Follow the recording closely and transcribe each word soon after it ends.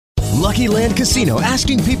Lucky Land Casino,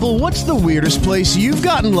 asking people, what's the weirdest place you've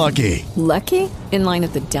gotten lucky? Lucky? In line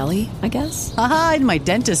at the deli, I guess? Aha, in my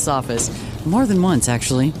dentist's office. More than once,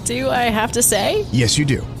 actually. Do I have to say? Yes, you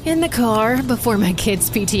do. In the car before my kids'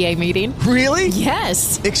 PTA meeting. Really?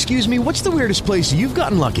 Yes. Excuse me, what's the weirdest place you've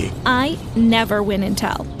gotten lucky? I never win and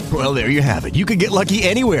tell. Well, there you have it. You can get lucky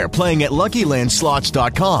anywhere, playing at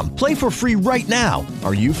LuckyLandSlots.com. Play for free right now.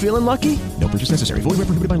 Are you feeling lucky? No purchase necessary. Void where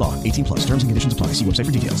prohibited by law. 18 plus. Terms and conditions apply. See website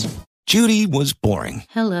for details. Judy was boring.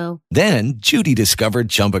 Hello. Then Judy discovered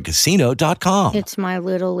ChumbaCasino.com. It's my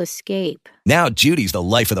little escape. Now Judy's the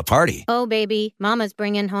life of the party. Oh, baby, mama's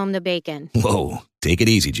bringing home the bacon. Whoa, take it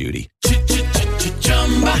easy, Judy.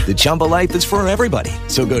 The Chumba life is for everybody.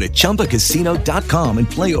 So go to ChumbaCasino.com and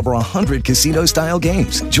play over 100 casino-style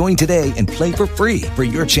games. Join today and play for free for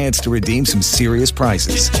your chance to redeem some serious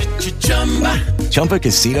prizes.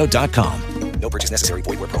 ChumbaCasino.com. No purchase necessary.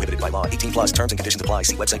 Void where prohibited by law. 18 plus terms and conditions apply.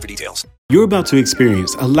 See website for details. You're about to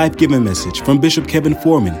experience a life-giving message from Bishop Kevin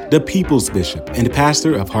Foreman, the People's Bishop and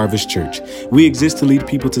pastor of Harvest Church. We exist to lead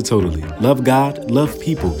people to totally love God, love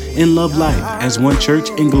people, and love life as one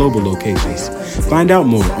church in global locations. Find out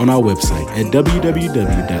more on our website at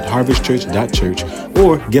www.harvestchurch.church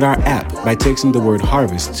or get our app by texting the word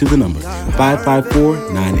HARVEST to the number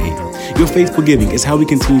 55498. Your faithful giving is how we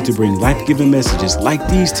continue to bring life-giving messages like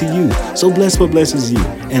these to you. So bless what blesses you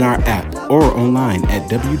in our app or online at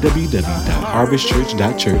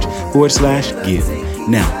www.harvestchurch.church/give.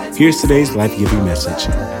 Now, here's today's life-giving message.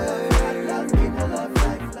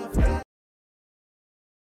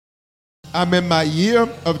 I'm in my year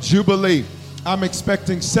of Jubilee. I'm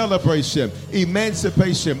expecting celebration,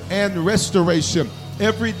 emancipation, and restoration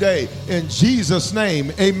every day in Jesus'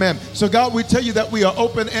 name. Amen. So God, we tell you that we are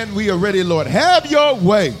open and we are ready, Lord. Have your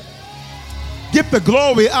way. Get the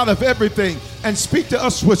glory out of everything and speak to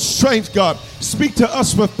us with strength, God. Speak to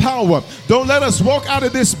us with power. Don't let us walk out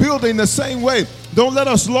of this building the same way. Don't let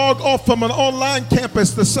us log off from an online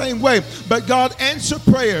campus the same way. But God, answer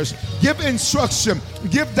prayers, give instruction,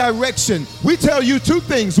 give direction. We tell you two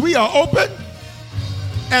things. We are open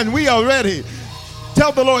and we are ready.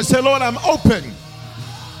 Tell the Lord, say, Lord, I'm open.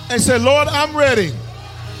 And say, Lord, I'm ready.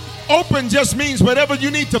 Open just means whatever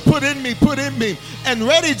you need to put in me, put in me. And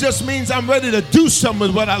ready just means I'm ready to do something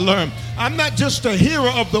with what I learned. I'm not just a hearer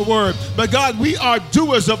of the word, but God, we are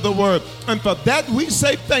doers of the word. And for that, we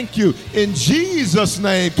say thank you in Jesus'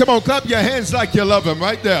 name. Come on, clap your hands like you love him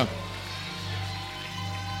right there.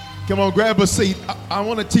 Come on, grab a seat. I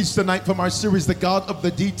want to teach tonight from our series, The God of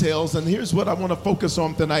the Details. And here's what I want to focus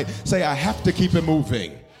on tonight. Say, I have to keep it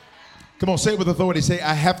moving. Come on, say it with authority. Say,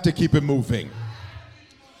 I have to keep it moving.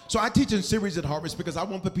 So I teach in series at Harvest because I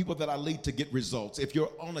want the people that I lead to get results. If you're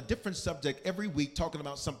on a different subject every week talking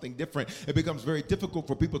about something different, it becomes very difficult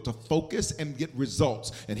for people to focus and get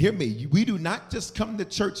results. And hear me, we do not just come to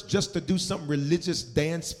church just to do some religious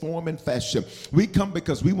dance form and fashion. We come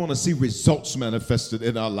because we want to see results manifested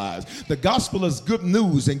in our lives. The gospel is good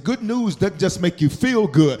news, and good news doesn't just make you feel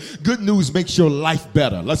good. Good news makes your life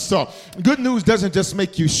better. Let's talk. Good news doesn't just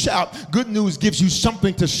make you shout. Good news gives you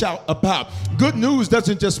something to shout about. Good news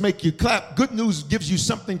doesn't just make you clap. Good news gives you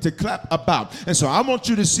something to clap about. And so I want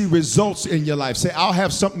you to see results in your life. Say, I'll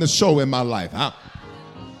have something to show in my life. Huh?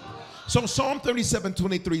 So Psalm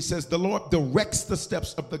 37:23 says, the Lord directs the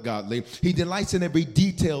steps of the godly. He delights in every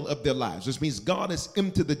detail of their lives, which means God is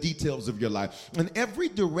into the details of your life. And every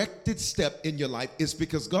directed step in your life is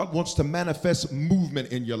because God wants to manifest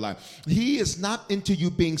movement in your life. He is not into you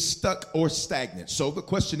being stuck or stagnant. So the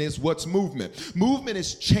question is, what's movement? Movement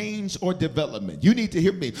is change or development. You need to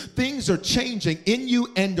hear me. Things are changing in you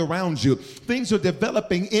and around you. Things are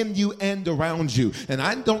developing in you and around you. And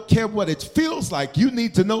I don't care what it feels like. You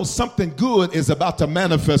need to know something good is about to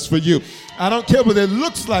manifest for you. I don't care what it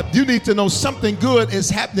looks like. You need to know something good is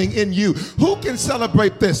happening in you. Who can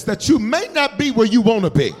celebrate this? That you may not be where you want to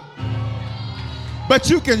be, but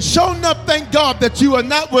you can show enough, thank God, that you are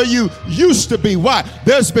not where you used to be. Why?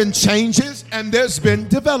 There's been changes and there's been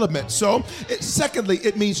development. So, secondly,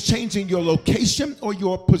 it means changing your location or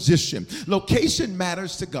your position. Location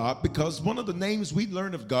matters to God because one of the names we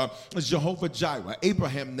learn of God is Jehovah Jireh.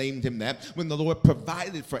 Abraham named him that when the Lord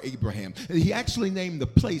provided for Abraham. He actually named the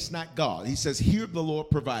place, not God. He says, here the Lord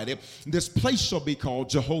provided. This place shall be called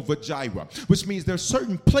Jehovah Jireh, which means there's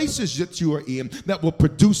certain places that you are in that will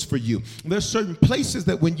produce for you. There's certain places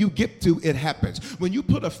that when you get to, it happens. When you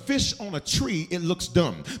put a fish on a tree, it looks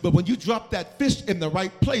dumb. But when you drop that fish in the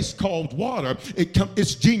right place called water,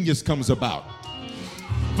 its genius comes about.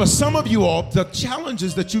 for some of you all, the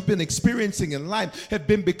challenges that you've been experiencing in life have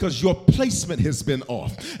been because your placement has been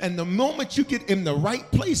off. And the moment you get in the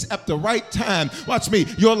right place at the right time, watch me,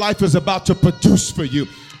 your life is about to produce for you.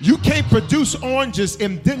 You can't produce oranges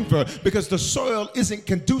in Denver because the soil isn't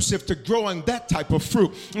conducive to growing that type of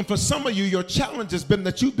fruit. And for some of you, your challenge has been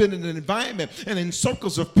that you've been in an environment and in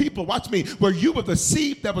circles of people, watch me, where you were the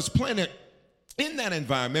seed that was planted in that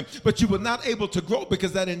environment, but you were not able to grow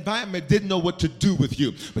because that environment didn't know what to do with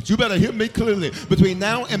you. But you better hear me clearly. Between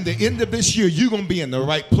now and the end of this year, you're going to be in the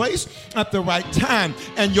right place at the right time,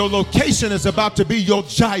 and your location is about to be your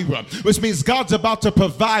Jireh, which means God's about to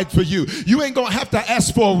provide for you. You ain't going to have to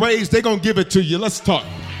ask for a raise. They're going to give it to you. Let's talk.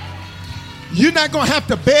 You're not going to have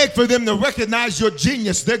to beg for them to recognize your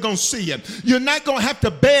genius. They're going to see it. You're not going to have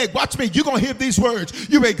to beg. Watch me. You're going to hear these words.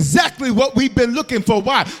 You're exactly what we've been looking for.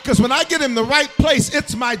 Why? Because when I get in the right place,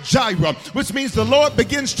 it's my Jireh, which means the Lord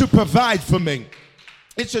begins to provide for me.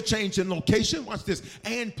 It's a change in location, watch this,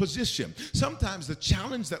 and position. Sometimes the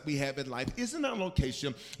challenge that we have in life isn't our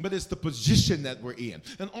location, but it's the position that we're in.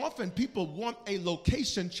 And often people want a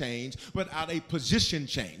location change without a position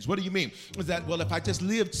change. What do you mean? Is that, well, if I just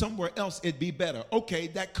lived somewhere else, it'd be better. Okay,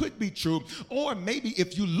 that could be true. Or maybe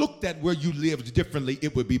if you looked at where you lived differently,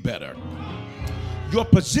 it would be better. Your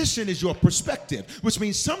position is your perspective, which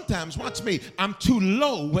means sometimes, watch me, I'm too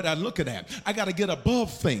low what I'm looking at. I got to get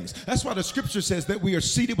above things. That's why the scripture says that we are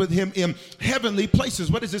seated with him in heavenly places.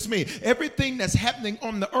 What does this mean? Everything that's happening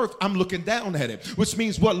on the earth, I'm looking down at it, which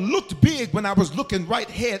means what looked big when I was looking right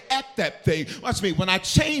head at that thing, watch me, when I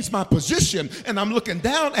change my position and I'm looking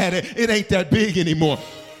down at it, it ain't that big anymore.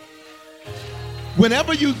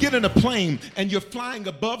 Whenever you get in a plane and you're flying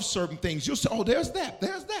above certain things, you'll say, oh, there's that.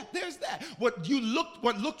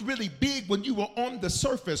 What looked really big when you were on the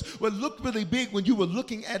surface, what looked really big when you were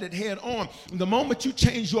looking at it head on, the moment you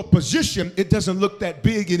change your position, it doesn't look that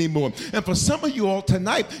big anymore. And for some of you all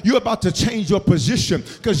tonight, you're about to change your position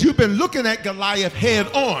because you've been looking at Goliath head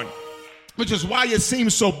on, which is why it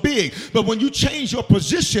seems so big. But when you change your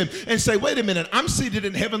position and say, wait a minute, I'm seated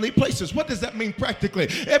in heavenly places. What does that mean practically?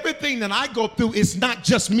 Everything that I go through is not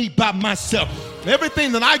just me by myself.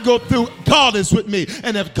 Everything that I go through, God is with me.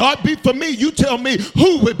 And if God be for me, you tell me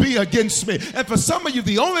who would be against me. And for some of you,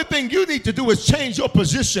 the only thing you need to do is change your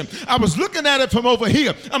position. I was looking at it from over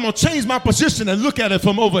here. I'm going to change my position and look at it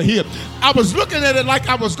from over here. I was looking at it like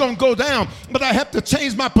I was going to go down, but I have to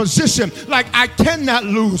change my position like I cannot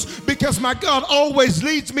lose because my God always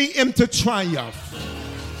leads me into triumph.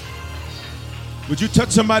 Would you touch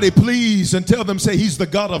somebody, please, and tell them, say, he's the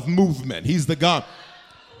God of movement. He's the God.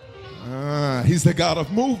 He's the God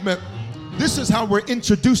of movement. This is how we're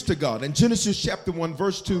introduced to God. In Genesis chapter 1,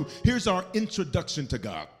 verse 2, here's our introduction to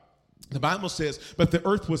God. The Bible says, but the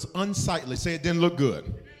earth was unsightly. Say it didn't look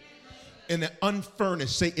good. And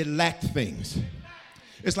unfurnished. Say it lacked things.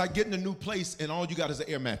 It's like getting a new place and all you got is an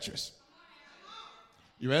air mattress.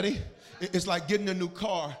 You ready? It's like getting a new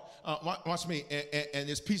car. Watch me. And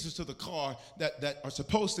there's pieces to the car that are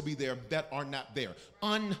supposed to be there that are not there.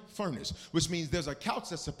 Unfurnished, which means there's a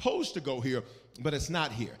couch that's supposed to go here, but it's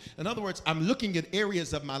not here. In other words, I'm looking at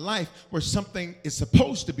areas of my life where something is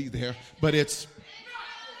supposed to be there, but it's...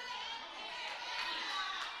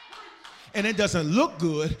 and it doesn't look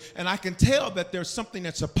good, and I can tell that there's something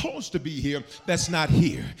that's supposed to be here that's not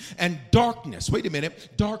here. And darkness, wait a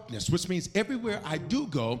minute, darkness, which means everywhere I do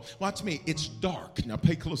go, watch me, it's dark. Now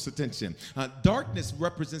pay close attention. Darkness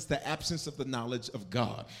represents the absence of the knowledge of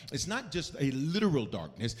God. It's not just a literal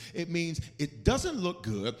darkness. It means it doesn't look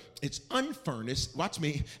good, it's unfurnished, watch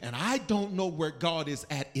me, and I don't know where God is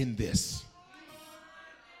at in this.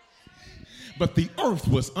 But the earth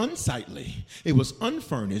was unsightly, it was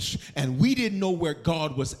unfurnished, and we didn't know where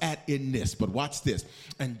God was at in this. But watch this.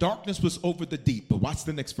 And darkness was over the deep. But watch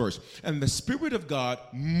the next verse. And the Spirit of God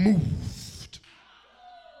moved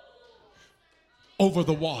over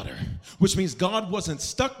the water, which means God wasn't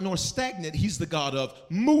stuck nor stagnant. He's the God of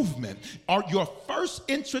movement. Your first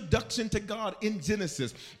introduction to God in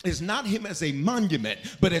Genesis is not him as a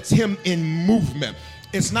monument, but it's him in movement.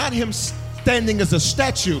 It's not him standing as a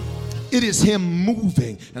statue. It is him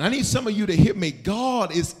moving. And I need some of you to hear me.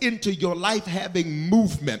 God is into your life having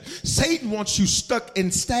movement. Satan wants you stuck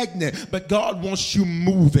and stagnant, but God wants you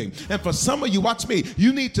moving. And for some of you, watch me,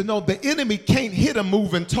 you need to know the enemy can't hit a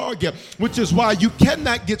moving target, which is why you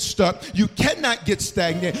cannot get stuck. You cannot get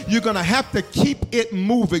stagnant. You're going to have to keep it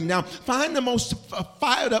moving. Now, find the most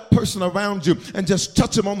fired up person around you and just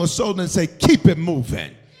touch him on the shoulder and say, keep it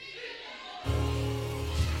moving.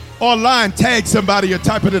 Online, tag somebody or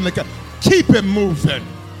type it in the comments. Keep it moving.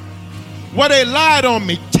 Where they lied on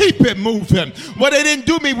me, keep it moving. Where they didn't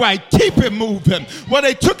do me right, keep it moving. Where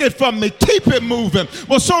they took it from me, keep it moving.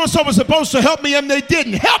 Well, so-and-so was supposed to help me and they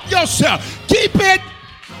didn't. Help yourself. Keep it.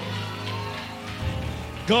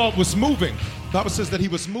 God was moving. The Bible says that he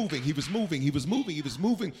was moving. He was moving. He was moving. He was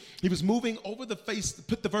moving. He was moving over the face.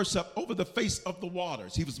 Put the verse up. Over the face of the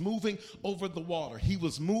waters. He was moving over the water. He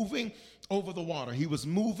was moving over the water. He was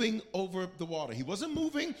moving over the water. He wasn't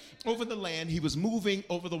moving over the land. He was moving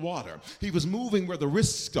over the water. He was moving where the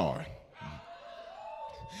risks are.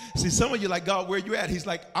 See, some of you like, God, where you at? He's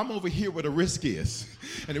like, I'm over here where the risk is.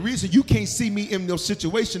 And the reason you can't see me in those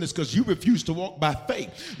situations is because you refuse to walk by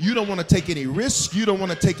faith. You don't want to take any risks. You don't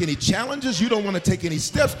want to take any challenges. You don't want to take any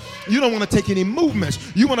steps. You don't want to take any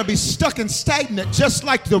movements. You want to be stuck and stagnant just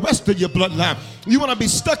like the rest of your bloodline. You want to be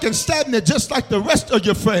stuck and stagnant just like the rest of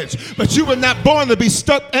your friends. But you were not born to be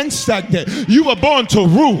stuck and stagnant. You were born to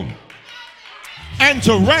rule and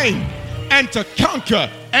to reign and to conquer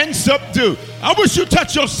and subdue. I wish you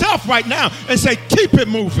touch yourself right now and say, keep it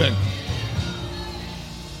moving.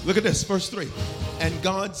 Look at this, verse 3. And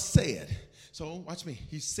God said, so watch me.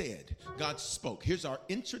 He said, God spoke. Here's our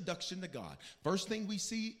introduction to God. First thing we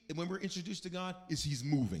see when we're introduced to God is he's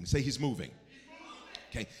moving. Say he's moving.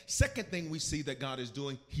 Okay. Second thing we see that God is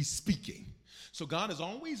doing, he's speaking. So God is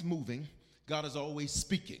always moving. God is always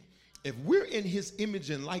speaking. If we're in his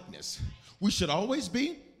image and likeness, we should always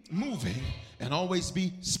be moving and always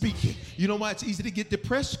be speaking. You know why it's easy to get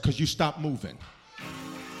depressed? Because you stop moving.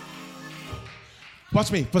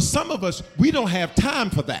 Watch me. For some of us, we don't have time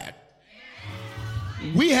for that.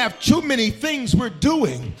 We have too many things we're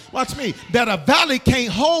doing. Watch me. That a valley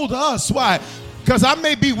can't hold us. Why? Because I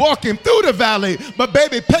may be walking through the valley, but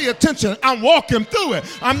baby, pay attention. I'm walking through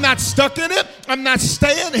it. I'm not stuck in it. I'm not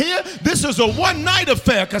staying here. This is a one-night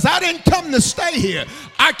affair because I didn't come to stay here.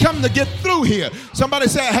 I come to get through here. Somebody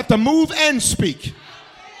say I have to move and speak.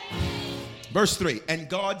 Verse 3, and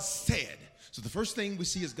God said. So the first thing we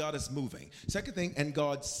see is God is moving. Second thing, and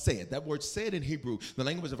God said. That word said in Hebrew, the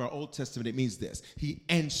language of our Old Testament, it means this. He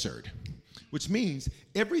answered, which means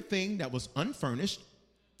everything that was unfurnished,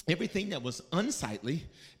 everything that was unsightly,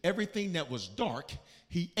 everything that was dark,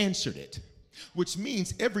 he answered it, which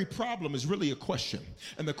means every problem is really a question.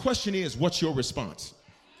 And the question is, what's your response?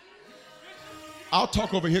 I'll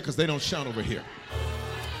talk over here because they don't shout over here.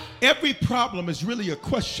 Every problem is really a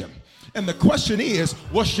question. And the question is,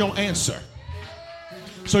 what's your answer?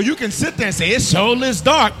 So you can sit there and say, it's soul is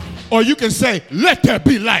dark. Or you can say, let there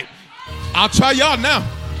be light. I'll try y'all now.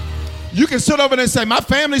 You can sit over there and say, my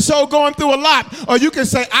family's so going through a lot. Or you can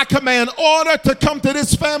say, I command order to come to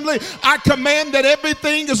this family. I command that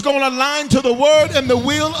everything is going to align to the word and the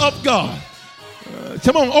will of God.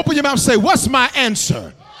 Come on, open your mouth and say, what's my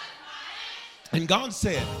answer? And God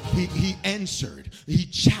said, he answered, he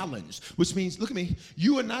challenged, which means, look at me,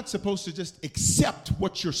 you are not supposed to just accept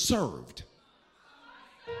what you're served.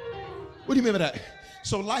 What do you mean by that?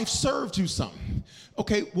 So life served you something.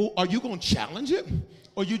 Okay, well, are you going to challenge it?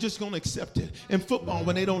 Or you just going to accept it? In football,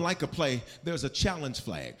 when they don't like a play, there's a challenge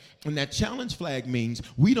flag. And that challenge flag means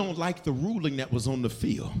we don't like the ruling that was on the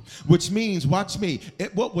field. Which means, watch me,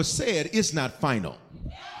 what was said is not final.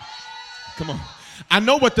 Come on. I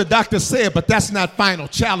know what the doctor said, but that's not final.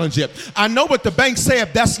 Challenge it. I know what the bank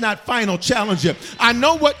said, that's not final. Challenge it. I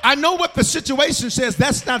know what the situation says,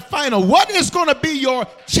 that's not final. What is going to be your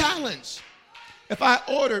challenge? If I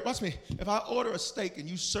order a steak and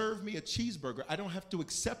you serve me a cheeseburger, I don't have to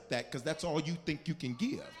accept that because that's all you think you can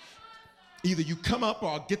give. Either you come up or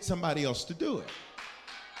I'll get somebody else to do it.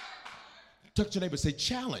 Touch your neighbor and say,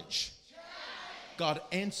 challenge. God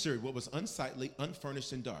answered what was unsightly,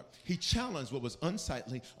 unfurnished, and dark. He challenged what was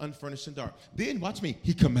unsightly, unfurnished, and dark. Then, watch me,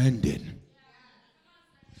 he commanded.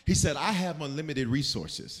 He said, I have unlimited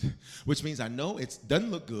resources, which means I know it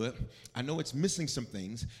doesn't look good. I know it's missing some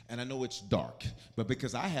things, and I know it's dark. But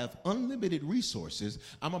because I have unlimited resources,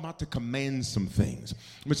 I'm about to command some things,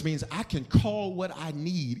 which means I can call what I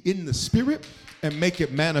need in the spirit and make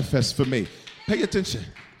it manifest for me. Pay attention.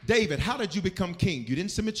 David, how did you become king? You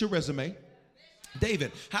didn't submit your resume.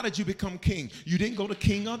 David, how did you become king? You didn't go to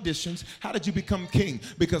king auditions. How did you become king?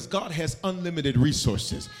 Because God has unlimited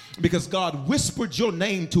resources. Because God whispered your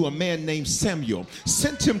name to a man named Samuel,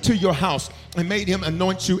 sent him to your house, and made him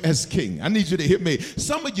anoint you as king. I need you to hear me.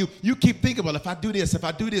 Some of you keep thinking, well, if I do this, if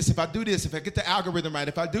I do this, if I do this, if I get the algorithm right,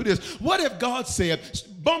 if I do this, what if God said,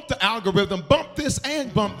 bump the algorithm, bump this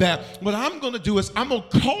and bump that? What I'm going to do is I'm going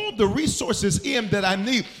to call the resources in that I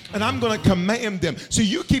need, and I'm going to command them. So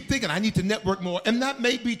you keep thinking, I need to network more. And that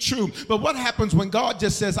may be true. But what happens when God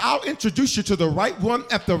just says, I'll introduce you to the right one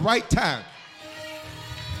at the right time?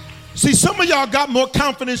 See, some of y'all got more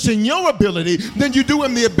confidence in your ability than you do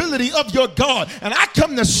in the ability of your God. And I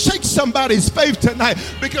come to shake somebody's faith tonight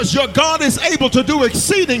because your God is able to do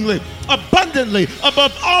exceedingly, abundantly,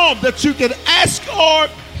 above all that you can ask or.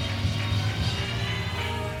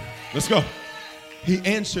 Let's go. He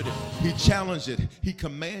answered it. He challenged it. He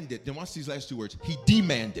commanded. Then watch these last two words. He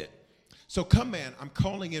demanded. So come, man, I'm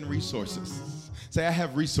calling in resources. Say, I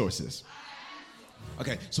have resources.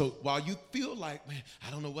 Okay, so while you feel like, man,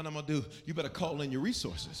 I don't know what I'm going to do, you better call in your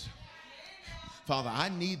resources. Father, I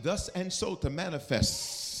need thus and so to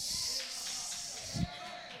manifest.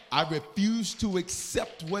 I refuse to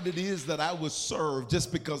accept what it is that I was served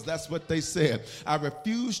just because that's what they said. I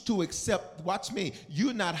refuse to accept, watch me,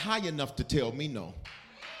 you're not high enough to tell me no.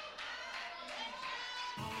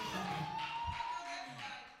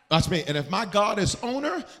 Watch me. And if my God is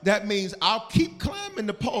owner, that means I'll keep climbing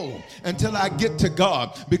the pole until I get to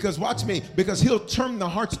God. Because watch me, because he'll turn the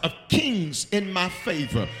hearts of kings in my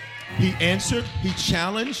favor. He answered, he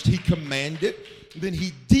challenged, he commanded, then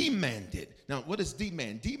he demanded. Now, what does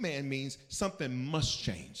demand? Demand means something must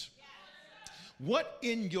change. What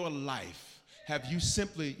in your life have you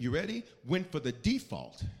simply, you ready, went for the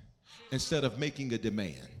default instead of making a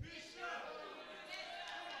demand?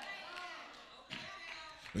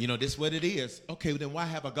 You know, this is what it is. Okay, well, then why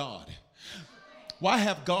have a God? Why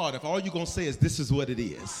have God if all you're going to say is this is what it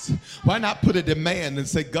is? Why not put a demand and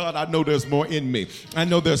say, God, I know there's more in me. I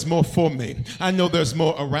know there's more for me. I know there's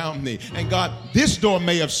more around me. And God, this door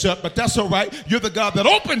may have shut, but that's all right. You're the God that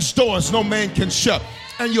opens doors no man can shut.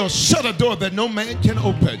 And you'll shut a door that no man can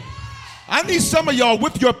open. I need some of y'all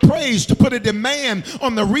with your praise to put a demand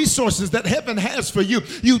on the resources that heaven has for you.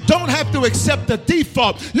 You don't have to accept the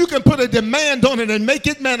default. You can put a demand on it and make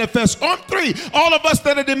it manifest. On three, all of us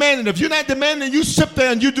that are demanding. If you're not demanding, you sit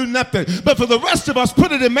there and you do nothing. But for the rest of us,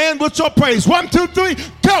 put a demand with your praise. 1, 2, 3,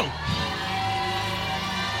 go.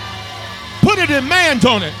 Put a demand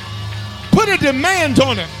on it. Put a demand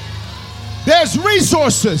on it. There's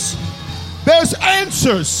resources. There's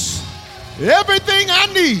answers. Everything I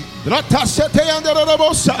need.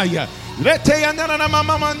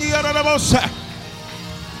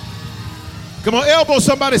 Come on, elbow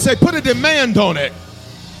somebody, say, put a demand on it.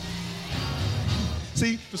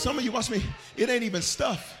 See, for some of you, watch me, it ain't even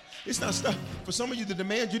stuff. It's not stuff. For some of you, the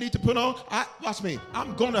demand you need to put on, watch me,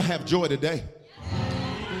 I'm going to have joy today.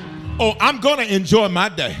 Oh, I'm going to enjoy my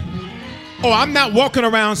day. Oh, I'm not walking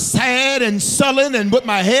around sad and sullen and with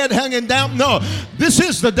my head hanging down. No, this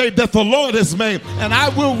is the day that the Lord has made, and I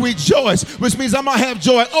will rejoice, which means I'm going to have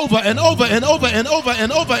joy over and over and over and over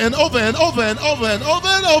and over and over and over and over and over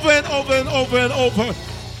and over and over and over and over.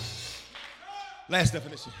 Last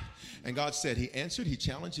definition. And God said, he answered, he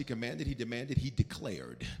challenged, he commanded, he demanded, he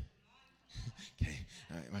declared. Okay,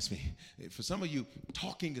 all right, watch me. For some of you,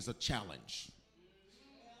 talking is a challenge.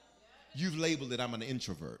 You've labeled it, I'm an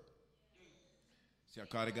introvert. See how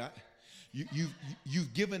caught I got?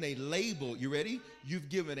 You've given a label. You ready? You've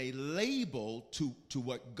given a label to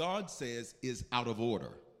what God says is out of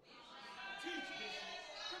order.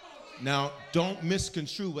 Now, don't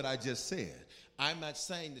misconstrue what I just said. I'm not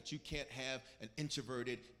saying that you can't have an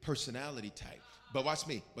introverted personality type. But watch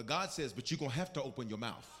me. But God says, but you're going to have to open your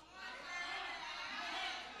mouth.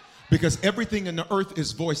 Because everything in the earth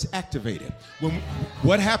is voice activated.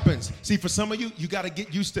 What happens? See, for some of you, you got to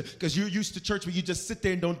get used to, because you're used to church where you just sit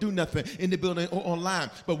there and don't do nothing in the building or online.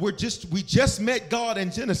 But we just met God in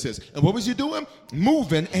Genesis. And what was you doing?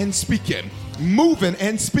 Moving and speaking. Moving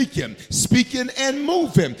and speaking. Speaking and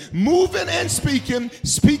moving. Moving and speaking.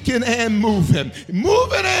 Speaking and moving.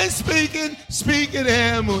 Moving and speaking. Speaking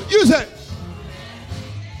and moving. Use it.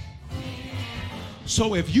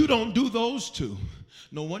 So if you don't do those two,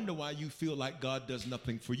 no wonder why you feel like God does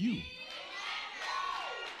nothing for you.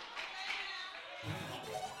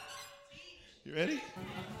 You ready?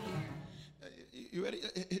 You ready?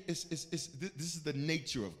 This is the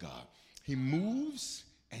nature of God. He moves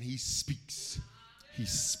and he speaks. He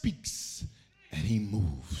speaks and he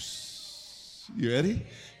moves. You ready?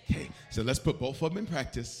 Okay, so let's put both of them in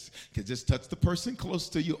practice. Okay, just touch the person close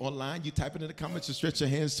to you online. You type it in the comments and stretch your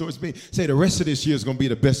hands towards me. Say the rest of this year is going to be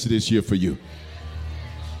the best of this year for you.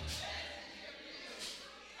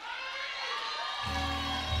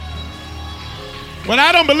 When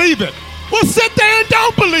I don't believe it, well, sit there and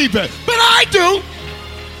don't believe it. But I do.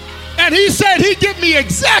 And he said he'd give me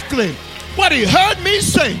exactly what he heard me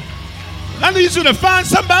say. I need you to find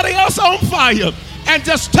somebody else on fire and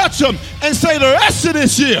just touch them and say the rest of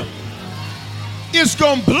this year is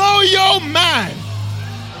going to blow your mind.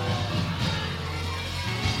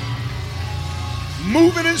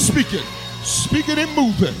 Moving and speaking. Speaking and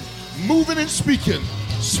moving. Moving and speaking.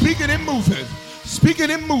 speaking and moving,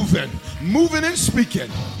 speaking and moving, moving and speaking.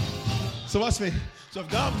 So watch me. So if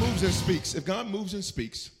God moves and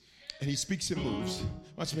speaks, and he speaks and moves,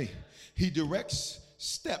 watch me. He directs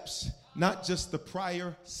steps, not just the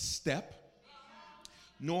prior step,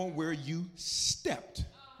 nor where you stepped.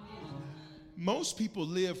 Most people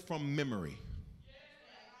live from memory.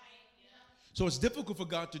 So it's difficult for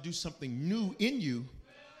God to do something new in you,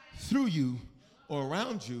 through you, or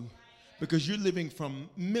around you because you're living from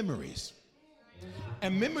memories.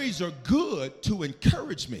 And memories are good to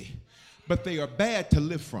encourage me, but they are bad to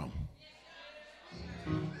live from.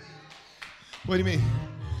 What do you mean?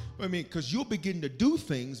 What do you mean? Because you'll begin to do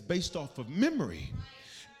things based off of memory.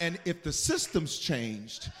 And if the system's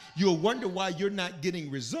changed, you'll wonder why you're not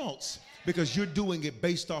getting results because you're doing it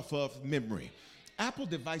based off of memory. Apple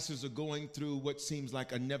devices are going through what seems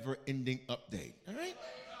like a never-ending update, all right?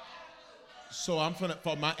 So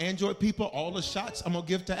for my Android people, all the shots I'm going to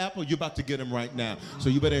give to Apple, you're about to get them right now. So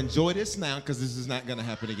you better enjoy this now because this is not going to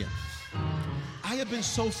happen again. I have been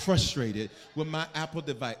so frustrated with my Apple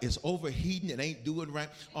device. It's overheating, it ain't doing right,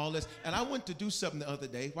 all this. And I went to do something the other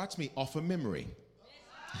day, watch me, off of memory.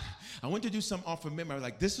 I went to do something off of memory. I was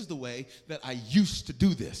like, this is the way that I used to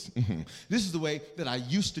do this. This is the way that I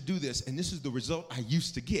used to do this, and this is the result I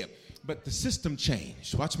used to get. But the system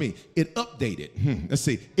changed. Watch me. It updated. Let's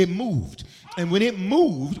see. It moved. And when it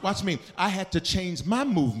moved, watch me, I had to change my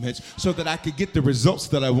movements so that I could get the results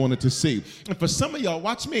that I wanted to see. And for some of y'all,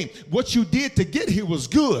 watch me, what you did to get here was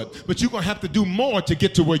good, but you're going to have to do more to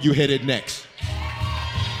get to where you're headed next.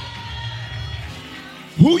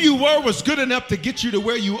 Who you were was good enough to get you to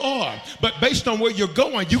where you are. But based on where you're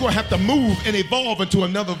going, you're going to have to move and evolve into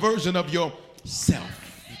another version of yourself.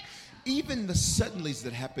 Even the suddenlies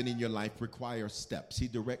that happen in your life require steps. He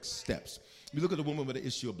directs steps. You look at the woman with the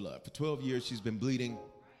issue of blood. For 12 years, she's been bleeding.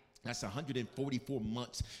 That's 144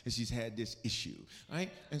 months and she's had this issue,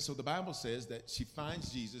 right? And so the Bible says that she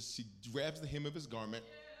finds Jesus. She grabs the hem of his garment.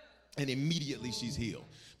 And immediately she's healed.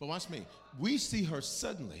 But watch me. We see her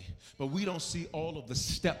suddenly, but we don't see all of the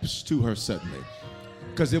steps to her suddenly.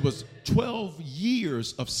 Because it was 12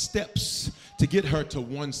 years of steps to get her to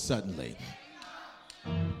one suddenly.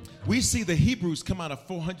 We see the Hebrews come out of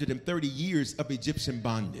 430 years of Egyptian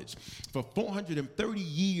bondage. For 430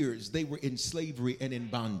 years, they were in slavery and in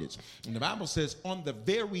bondage. And the Bible says on the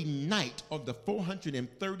very night of the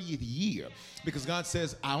 430th year, because God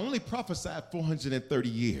says, I only prophesied 430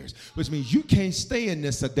 years, which means you can't stay in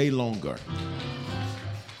this a day longer.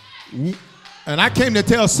 And I came to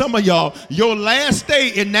tell some of y'all, your last day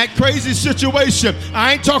in that crazy situation,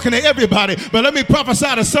 I ain't talking to everybody, but let me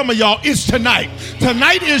prophesy to some of y'all, it's tonight.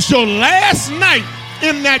 Tonight is your last night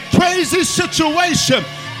in that crazy situation.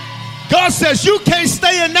 God says you can't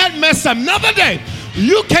stay in that mess another day.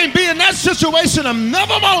 You can't be in that situation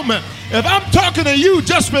another moment. If I'm talking to you,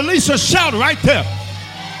 just release a shout right there.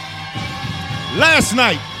 Last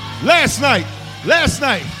night.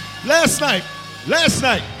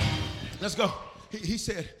 Let's go. He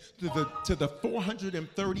said to the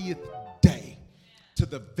 430th day, to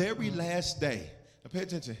the very last day. Now pay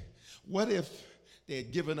attention. What if they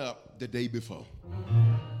had given up the day before?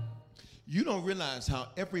 You don't realize how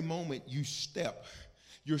every moment you step,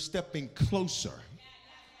 you're stepping closer.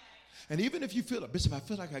 And even if you feel it, Bishop, I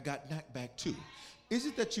feel like I got knocked back too. Is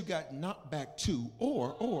it that you got knocked back too,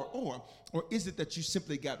 or is it that you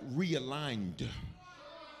simply got realigned?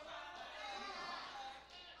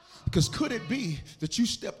 Because could it be that you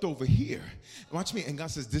stepped over here? Watch me. And God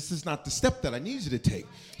says, this is not the step that I need you to take.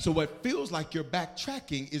 So what feels like you're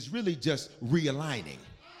backtracking is really just realigning.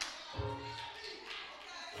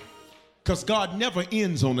 Because God never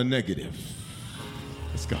ends on a negative.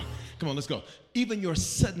 Let's go. Come on, let's go. Even your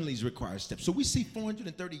suddenlies require steps. So we see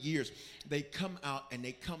 430 years. They come out, and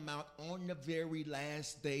they come out on the very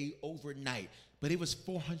last day overnight. But it was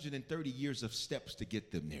 430 years of steps to get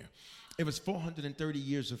them there. It was 430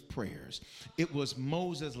 years of prayers. It was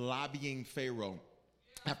Moses lobbying Pharaoh.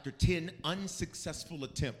 After 10 unsuccessful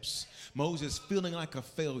attempts, Moses feeling like a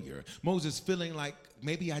failure. Moses feeling like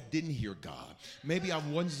maybe I didn't hear God. Maybe I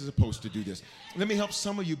wasn't supposed to do this. Let me help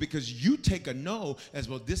some of you because you take a no as,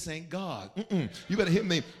 well, this ain't God. You better hit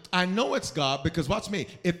me. I know it's God because watch me.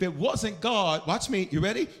 If it wasn't God, watch me. You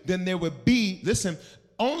ready? Then there would be, listen,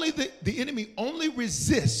 only the enemy only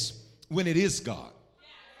resists when it is God.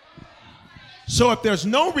 So if there's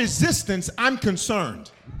no resistance, I'm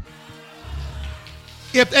concerned.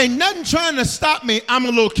 If ain't nothing trying to stop me, I'm a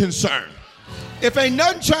little concerned. If ain't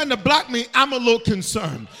nothing trying to block me, I'm a little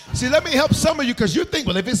concerned. See, let me help some of you because you think,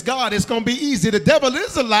 well, if it's God, it's going to be easy. The devil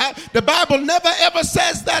is a lie. The Bible never ever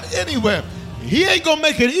says that anywhere. He ain't going to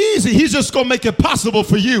make it easy. He's just going to make it possible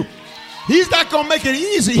for you. He's not going to make it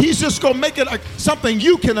easy. He's just going to make it something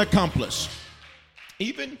you can accomplish.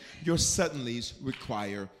 Even your suddenlies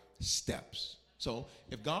require steps. So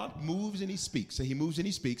if God moves and he speaks, say he moves and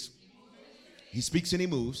he speaks. He speaks and he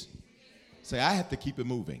moves. Say, I have to keep it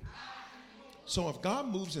moving. So if God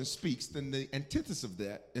moves and speaks, then the antithesis of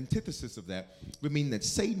that would mean that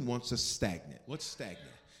Satan wants us stagnant. What's stagnant?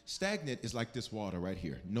 Stagnant is like this water right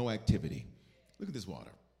here. No activity. Look at this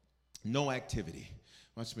water. No activity.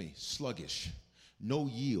 Watch me. Sluggish. No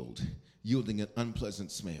yield. Yielding an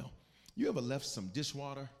unpleasant smell. You ever left some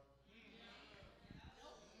dishwater?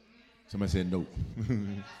 Somebody said no.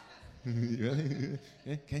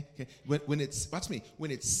 Okay. When it's, watch me,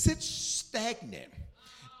 when it sits stagnant,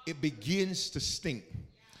 it begins to stink.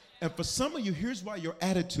 And for some of you, here's why your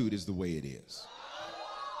attitude is the way it is.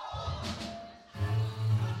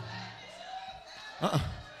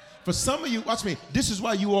 For some of you, watch me, this is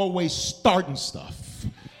why you always starting stuff.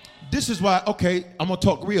 This is why, okay, I'm going to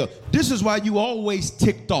talk real. This is why you always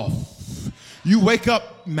ticked off. You wake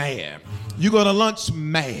up mad. You go to lunch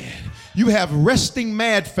mad. You have resting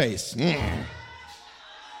mad face.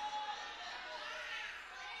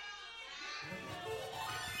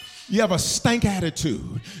 You have a stank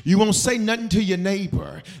attitude. You won't say nothing to your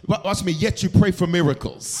neighbor. Watch me, yet you pray for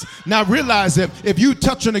miracles. Now realize that if you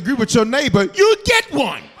touch and agree with your neighbor, you get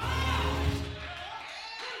one.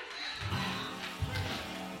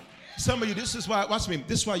 Some of you, this is why, watch me,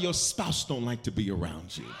 this is why your spouse don't like to be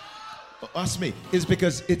around you. Watch me, it's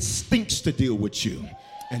because it stinks to deal with you.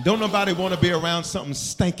 And don't nobody want to be around something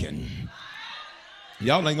stinking.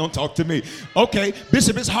 Y'all ain't gonna talk to me. Okay,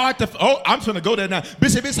 Bishop, it's hard to, I'm finna go there now.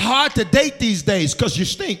 Bishop, it's hard to date these days because you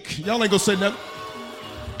stink. Y'all ain't gonna say nothing.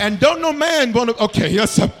 And don't no man want to, okay,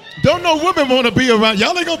 yes, don't no woman want to be around.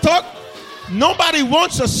 Y'all ain't gonna talk. Nobody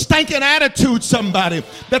wants a stinking attitude, somebody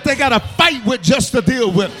that they got to fight with just to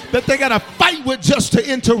deal with, that they got to fight with just to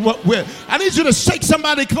interrupt with. I need you to shake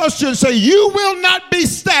somebody close to you and say, you will not be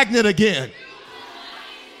stagnant again.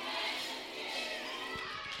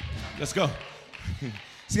 Let's go.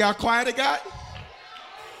 See how quiet it got?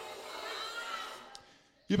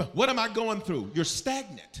 What am I going through? You're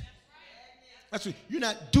stagnant. That's right. You're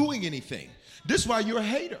not doing anything. This is why you're a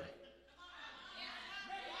hater.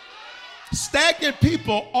 Stagnant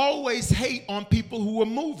people always hate on people who are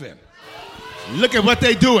moving. Look at what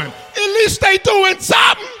they're doing. At least they doing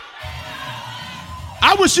something.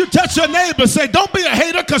 I wish you touch your neighbor and say, don't be a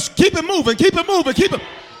hater, because keep it moving, keep it moving, keep it.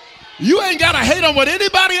 You ain't got to hate on what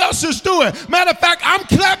anybody else is doing. Matter of fact, I'm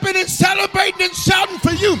clapping and celebrating and shouting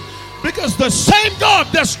for you, because the same God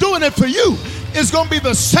that's doing it for you is going to be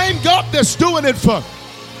the same God that's doing it for.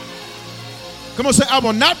 Come on, say, I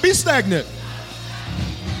will not be stagnant.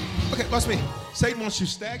 Okay, watch me. Satan wants you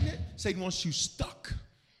stagnant. Satan wants you stuck.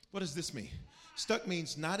 What does this mean? Stuck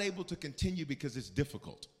means not able to continue because it's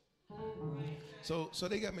difficult. So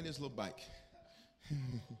they got me this little bike.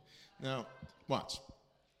 Now, watch.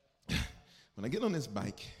 When I get on this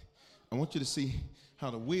bike, I want you to see how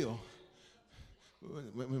the wheel,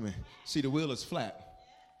 wait a minute, see the wheel is flat.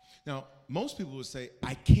 Now, most people would say,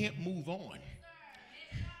 I can't move on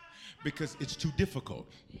because it's too difficult.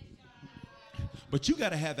 But you got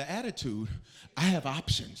to have the attitude, I have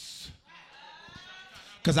options.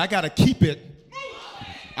 Because I got to keep it.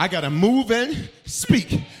 I got to move and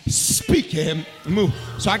speak and move.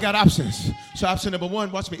 So I got options. So option number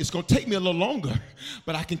one, watch me. It's going to take me a little longer,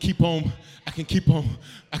 but I can keep on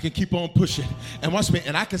pushing. And watch me.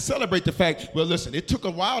 And I can celebrate the fact, well, listen, it took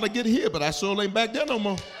a while to get here, but I sure ain't back there no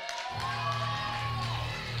more.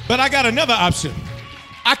 But I got another option.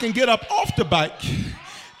 I can get up off the bike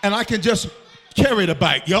and I can just carry the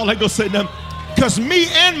bike. Y'all ain't gonna say nothing. Because me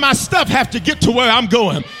and my stuff have to get to where I'm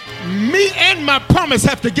going. Me and my promise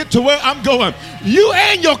have to get to where I'm going. You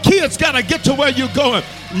and your kids got to get to where you're going.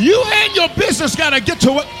 You and your business got to get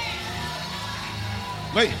to where.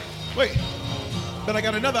 Wait. But I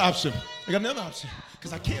got another option.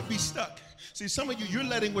 Because I can't be stuck. See, some of you, you're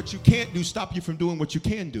letting what you can't do stop you from doing what you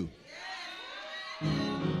can do.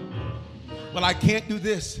 Well, I can't do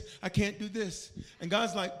this. I can't do this. And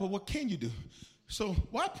God's like, but what can you do? So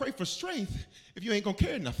why pray for strength if you ain't going to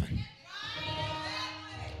carry nothing?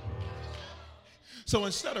 So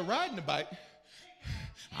instead of riding the bike,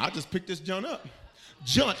 I'll just pick this junk up.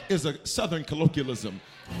 Junk is a Southern colloquialism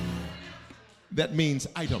that means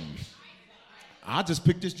item. I'll just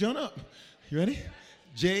pick this junk up. You ready?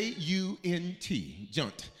 J-U-N-T.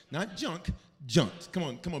 Junt. Not junk, junt. Come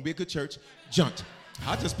on, be a good church. Junt.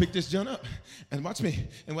 I'll just pick this junk up. And watch me.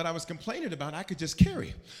 And what I was complaining about, I could just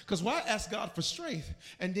carry. Because why ask God for strength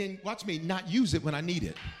and then, watch me, not use it when I need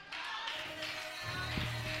it?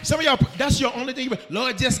 Some of y'all, that's your only thing.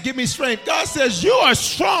 Lord, just give me strength. God says you are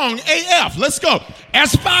strong AF. Let's go.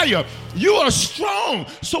 As fire, you are strong.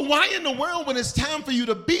 So why in the world, when it's time for you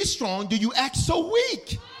to be strong, do you act so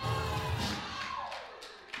weak?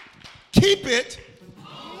 Keep it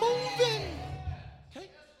moving. Okay.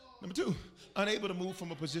 Number 2, unable to move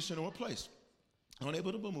from a position or a place.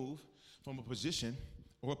 Unable to move from a position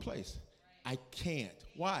or a place. I can't.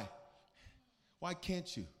 Why? Why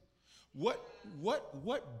can't you?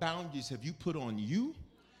 What boundaries have you put on you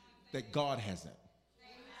that God hasn't?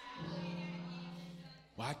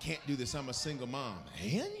 Well, I can't do this. I'm a single mom.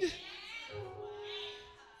 And?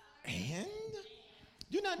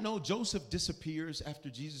 Do you not know Joseph disappears after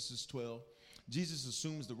Jesus is 12? Jesus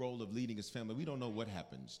assumes the role of leading his family. We don't know what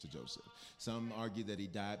happens to Joseph. Some argue that he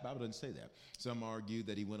died. Bible doesn't say that. Some argue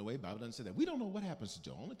that he went away. Bible doesn't say that. We don't know what happens to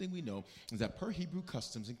Joseph. The only thing we know is that per Hebrew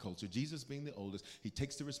customs and culture, Jesus being the oldest, he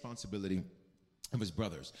takes the responsibility of his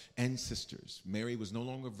brothers and sisters. Mary was no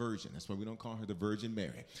longer a virgin. That's why we don't call her the Virgin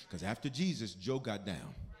Mary. Because after Jesus, Joe got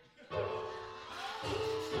down.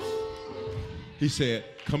 He said,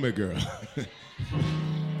 come here, girl.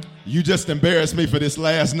 You just embarrassed me for this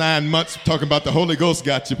last 9 months talking about the Holy Ghost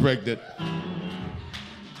got you pregnant.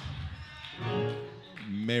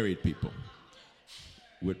 Married people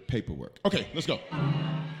with paperwork. Okay, let's go.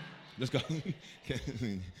 Let's go.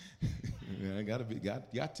 I got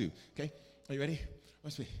to. Okay, are you ready?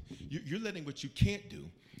 Let's see. You're letting what you can't do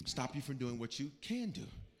stop you from doing what you can do.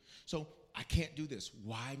 So I can't do this.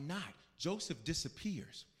 Why not? Joseph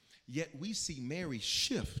disappears, yet we see Mary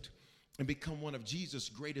shift and become one of Jesus'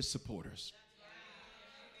 greatest supporters.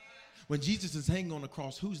 When Jesus is hanging on the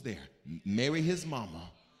cross, who's there? Mary, his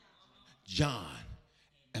mama, John,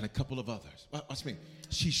 and a couple of others. Watch me.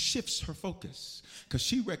 She shifts her focus because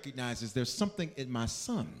she recognizes there's something in my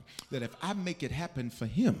son that if I make it happen for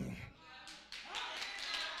him.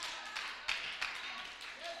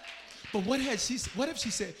 But what if she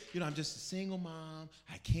said, I'm just a single mom,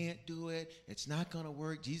 I can't do it, it's not going to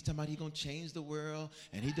work, Jesus talking about he's going to change the world,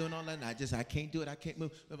 and he doing all that, and I can't do it, I can't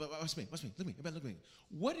move. Watch me, look at me.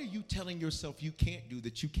 What are you telling yourself you can't do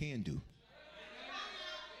that you can do?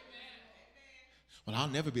 Well, I'll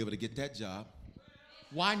never be able to get that job.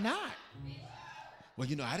 Why not? Well,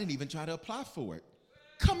 I didn't even try to apply for it.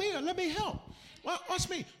 Come here, let me help. Well, watch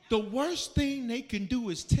me. The worst thing they can do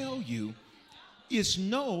is tell you is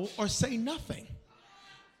no or say nothing.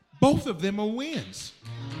 Both of them are wins.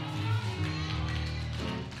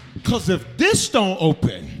 Because if this don't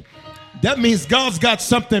open, that means God's got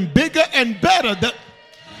something bigger and better.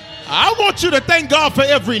 I want you to thank God for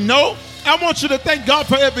every no. I want you to thank God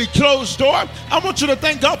for every closed door. I want you to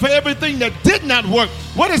thank God for everything that did not work.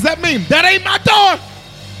 What does that mean? That ain't my door.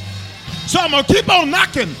 So I'm going to keep on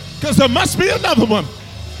knocking because there must be another one.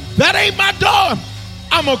 That ain't my door.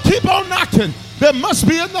 I'm going to keep on knocking. There must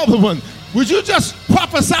be another one. Would you just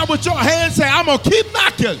prophesy with your hands, say, I'm going to keep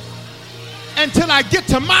knocking until I get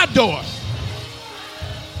to my door.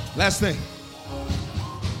 Last thing.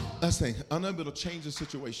 Unable to change the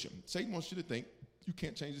situation. Satan wants you to think you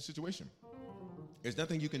can't change the situation. There's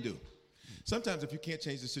nothing you can do. Sometimes if you can't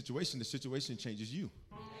change the situation changes you.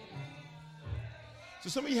 So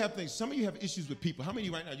some of you have things, some of you have issues with people. How many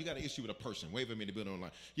of you right now, you got an issue with a person? Wave at me in the building online.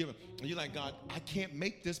 You're like, God, I can't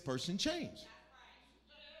make this person change.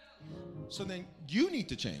 So then you need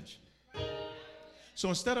to change. So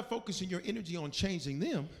instead of focusing your energy on changing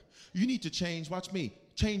them, you need to change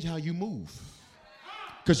how you move.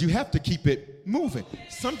 Because you have to keep it moving.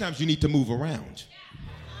 Sometimes you need to move around.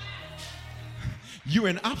 You're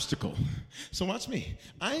an obstacle. So watch me.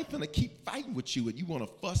 I ain't gonna keep fighting with you and you want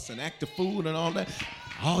to fuss and act a fool and all that.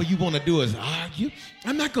 All you want to do is argue.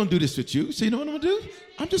 I'm not gonna do this with you. So you know what I'm gonna do?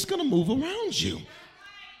 I'm just gonna move around you.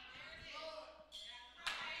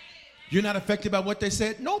 You're not affected by what they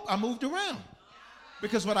said? Nope, I moved around.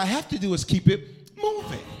 Because what I have to do is keep it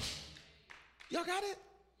moving. Y'all got it?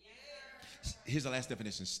 Here's the last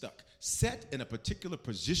definition, stuck. Set in a particular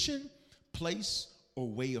position, place, or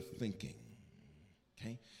way of thinking.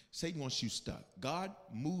 Okay? Satan wants you stuck. God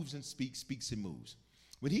moves and speaks and moves.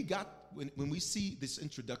 When we see this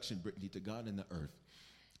introduction, Brittany, to God and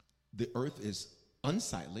the earth is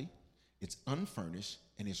unsightly, it's unfurnished,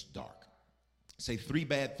 and it's dark. Say 3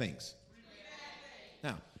 bad things.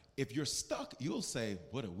 Now, if you're stuck, you'll say,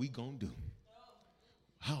 what are we going to do?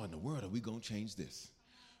 How in the world are we going to change this?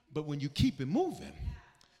 But when you keep it moving,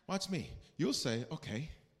 watch me. You'll say, okay,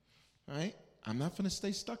 all right, I'm not going to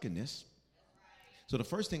stay stuck in this. So the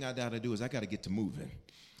first thing I got to do is I got to get to moving.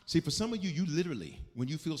 See, for some of you, you literally, when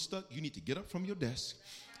you feel stuck, you need to get up from your desk.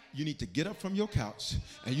 You need to get up from your couch,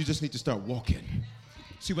 and you just need to start walking.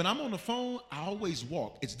 See, when I'm on the phone, I always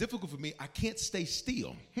walk. It's difficult for me. I can't stay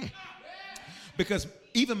still. Because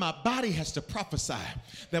even my body has to prophesy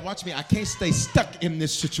that, watch me, I can't stay stuck in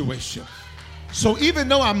this situation. So even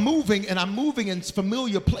though I'm moving in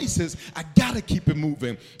familiar places, I got to keep it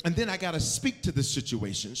moving. And then I got to speak to the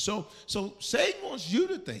situation. So Satan wants you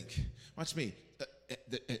to think, watch me,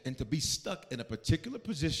 and to be stuck in a particular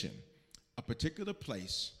position, a particular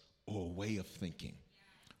place, or a way of thinking.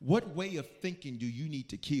 What way of thinking do you need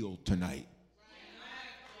to kill tonight?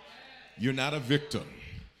 You're not a victim.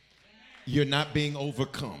 You're not being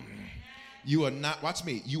overcome. You are not, watch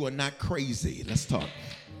me, you are not crazy. Let's talk.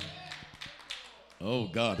 Oh,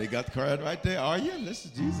 God, they got the card right there. Are you?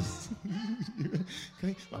 Listen, Jesus.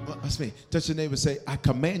 Okay. Watch me. Touch your neighbor and say, I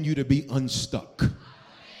command you to be unstuck.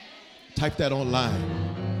 Type that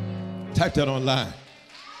online. Type that online.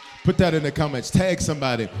 Put that in the comments. Tag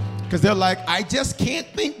somebody. Because they're like, I just can't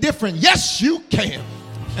think different. Yes, you can.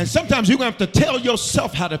 And sometimes you're going to have to tell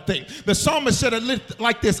yourself how to think. The psalmist said it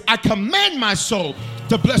like this: I command my soul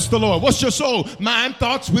to bless the Lord. What's your soul? Mind,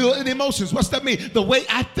 thoughts, will, and emotions. What's that mean? The way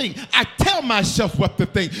I think. I tell myself what to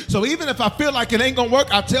think. So even if I feel like it ain't going to work,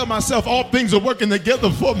 I tell myself all things are working together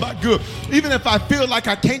for my good. Even if I feel like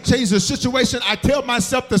I can't change the situation, I tell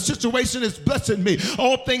myself the situation is blessing me.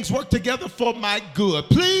 All things work together for my good.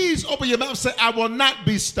 Please open your mouth and say, I will not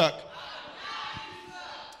be stuck.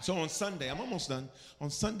 So on Sunday, I'm almost done. On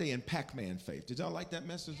Sunday in Pac-Man faith. Did y'all like that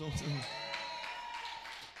message on Sunday?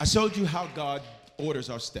 I showed you how God orders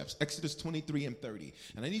our steps. Exodus 23 and 30.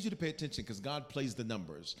 And I need you to pay attention because God plays the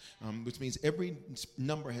numbers, which means every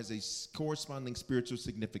number has a corresponding spiritual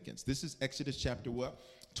significance. This is Exodus chapter what?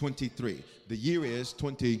 23. The year is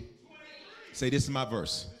 20. Say, this is my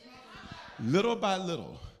verse. Little by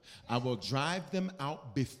little, I will drive them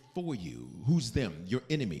out before you. Who's them? Your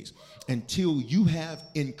enemies. Until you have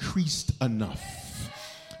increased enough.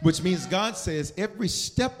 Which means God says, every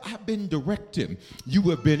step I've been directing, you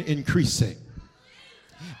have been increasing.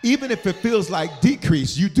 Even if it feels like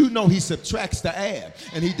decrease, you do know he subtracts to add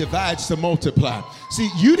and he divides to multiply. See,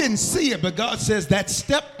 you didn't see it, but God says that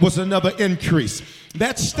step was another increase.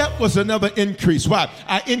 That step was another increase. Why?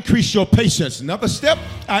 I increase your patience. Another step,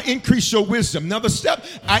 I increase your wisdom. Another step,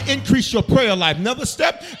 I increase your prayer life. Another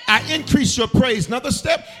step, I increase your praise. Another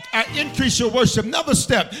step, I increase your worship. Another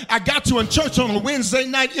step, I got you in church on a Wednesday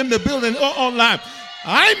night in the building or online.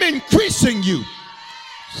 I'm increasing you.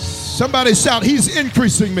 Somebody shout, he's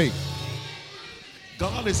increasing me.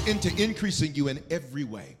 God is into increasing you in every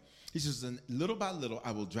way. He says, little by little,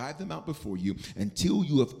 I will drive them out before you until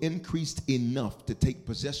you have increased enough to take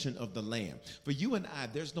possession of the land. For you and I,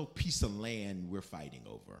 there's no piece of land we're fighting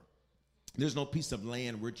over. There's no piece of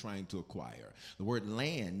land we're trying to acquire. The word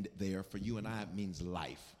land there for you and I means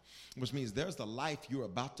life, which means there's the life you're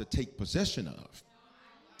about to take possession of.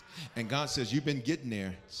 And God says, you've been getting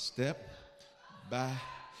there step by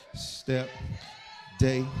step,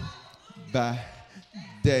 day by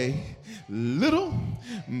day, little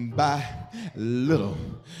by little,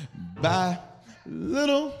 by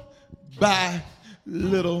little, by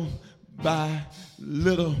little, by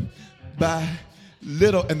little, by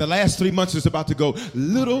little. And the last 3 months is about to go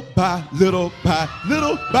little by little by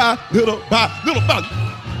little by little by little by.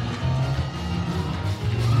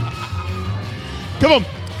 Come on,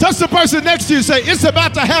 touch the person next to you and say, it's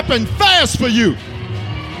about to happen fast for you.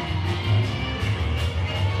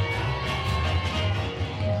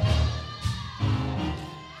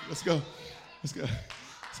 Let's go.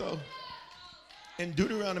 So, in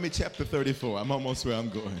Deuteronomy chapter 34, I'm almost where I'm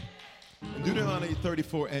going. In Deuteronomy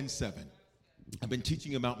 34 and 7, I've been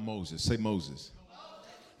teaching about Moses. Say Moses.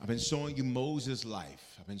 I've been showing you Moses'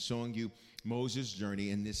 life. I've been showing you Moses'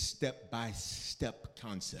 journey in this step-by-step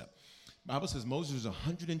concept. The Bible says Moses was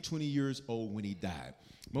 120 years old when he died.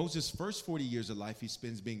 Moses' first 40 years of life he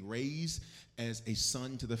spends being raised as a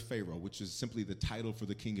son to the Pharaoh, which is simply the title for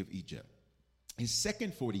the king of Egypt. His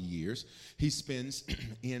second 40 years, he spends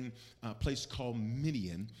in a place called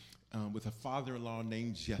Midian with a father-in-law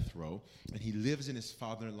named Jethro, and he lives in his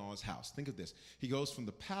father-in-law's house. Think of this. He goes from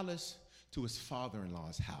the palace to his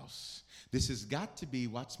father-in-law's house. This has got to be,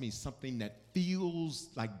 watch me, something that feels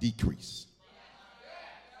like decrease.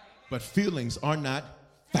 But feelings are not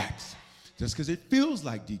facts. Just because it feels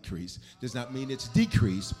like decrease does not mean it's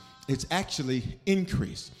decrease. It's actually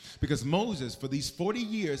increase. Because Moses, for these 40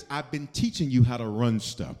 years, I've been teaching you how to run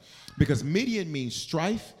stuff. Because Midian means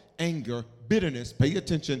strife, anger, bitterness, pay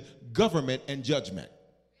attention, government, and judgment.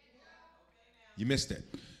 You missed it.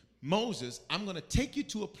 Moses, I'm going to take you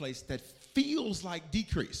to a place that feels like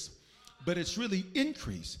decrease, but it's really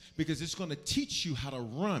increase because it's going to teach you how to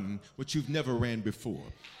run what you've never ran before.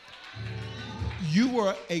 You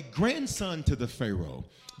were a grandson to the Pharaoh,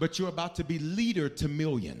 but you're about to be leader to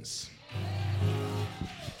millions.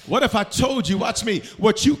 What if I told you, watch me,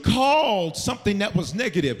 what you called something that was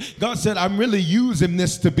negative, God said, I'm really using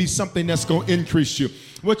this to be something that's going to increase you.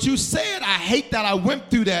 What you said, I hate that I went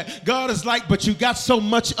through that, God is like, but you got so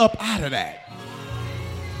much up out of that.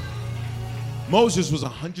 Moses was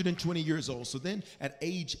 120 years old. So then at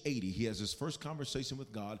age 80, he has his first conversation with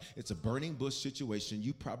God. It's a burning bush situation.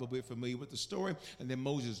 You probably are familiar with the story. And then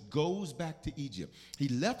Moses goes back to Egypt. He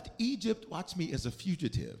left Egypt, watch me, as a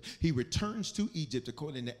fugitive. He returns to Egypt,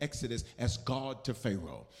 according to Exodus, as God to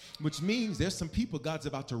Pharaoh, which means there's some people God's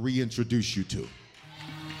about to reintroduce you to.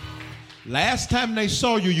 Last time they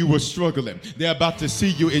saw you, you were struggling. They're about to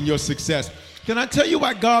see you in your success. Can I tell you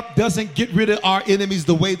why God doesn't get rid of our enemies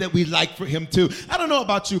the way that we like for him to? I don't know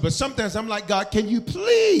about you, but sometimes I'm like, God, can you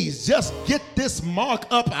please just get this mark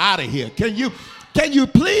up out of here? Can you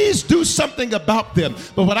please do something about them?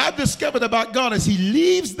 But what I've discovered about God is he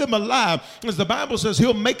leaves them alive. As the Bible says,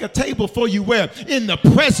 he'll make a table for you where? In the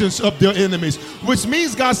presence of their enemies. Which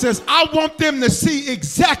means God says, I want them to see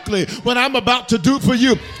exactly what I'm about to do for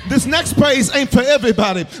you. This next praise ain't for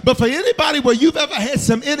everybody, but for anybody where you've ever had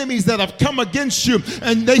some enemies that have come against you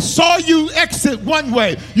and they saw you exit one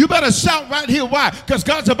way. You better shout right here. Why? Because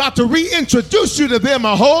God's about to reintroduce you to them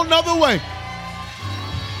a whole nother way.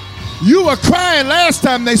 You were crying last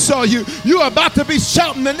time they saw you. You are about to be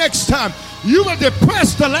shouting the next time. You were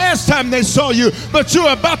depressed the last time they saw you, but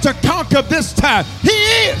you're about to conquer this time. He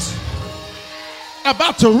is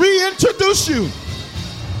about to reintroduce you.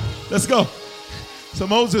 Let's go. So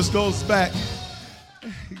Moses goes back.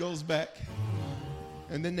 He goes back.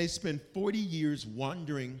 And then they spend 40 years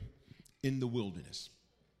wandering in the wilderness.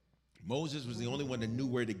 Moses was the only one that knew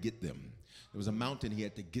where to get them. There was a mountain he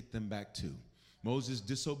had to get them back to. Moses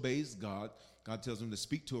disobeys God. God tells him to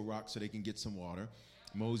speak to a rock so they can get some water.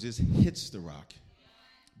 Moses hits the rock.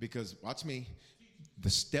 Because, watch me, the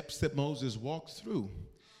steps that Moses walked through,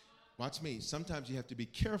 watch me, sometimes you have to be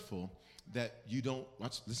careful that you don't,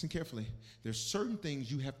 listen carefully. There's certain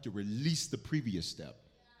things you have to release the previous step.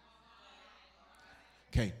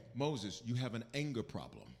 Okay, Moses, you have an anger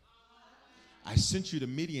problem. I sent you to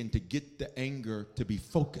Midian to get the anger to be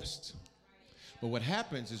focused. But what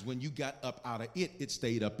happens is when you got up out of it, it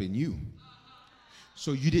stayed up in you.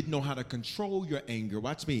 So you didn't know how to control your anger.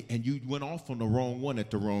 Watch me. And you went off on the wrong one at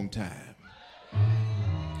the wrong time.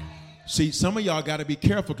 See, some of y'all got to be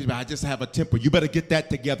careful because I just have a temper. You better get that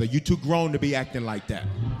together. You too grown to be acting like that.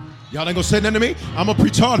 Y'all ain't going to say nothing to me? I'm going to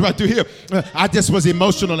preach hard right through here. I just was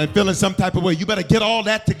emotional and feeling some type of way. You better get all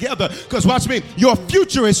that together because watch me. Your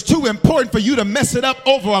future is too important for you to mess it up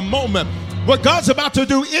over a moment. What God's about to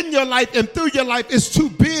do in your life and through your life is too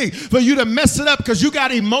big for you to mess it up because you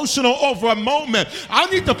got emotional over a moment. I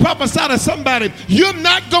need to prophesy to somebody. You're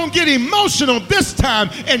not going to get emotional this time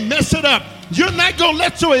and mess it up. You're not going to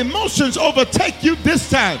let your emotions overtake you this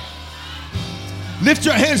time. Lift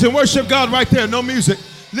your hands and worship God right there. No music.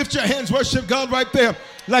 Lift your hands, worship God right there.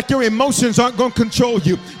 Like your emotions aren't going to control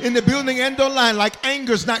you. In the building and online, like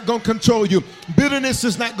anger's not going to control you. Bitterness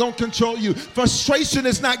is not going to control you. Frustration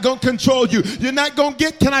is not going to control you. You're not going to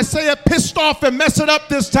get, can I say it, pissed off and mess it up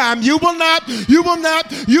this time. You will not, you will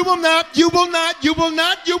not, you will not, you will not, you will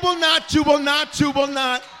not, you will not, you will not, you will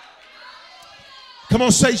not. Come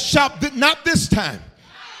on, say, shout, not this time.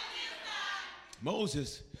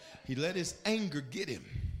 Moses, he let his anger get him.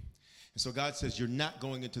 And so God says, you're not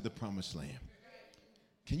going into the promised land.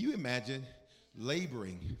 Can you imagine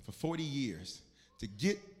laboring for 40 years to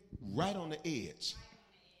get right on the edge?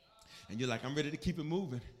 And you're like, I'm ready to keep it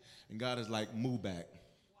moving. And God is like, move back.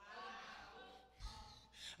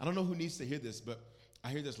 I don't know who needs to hear this, but I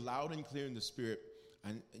hear this loud and clear in the spirit.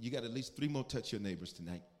 And you got at least 3 more touch your neighbors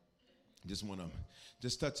tonight. Just one of them.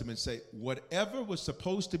 Just touch them and say, whatever was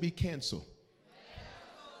supposed to be canceled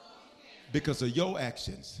because of your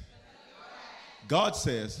actions, God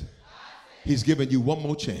says, He's giving you one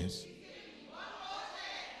more chance.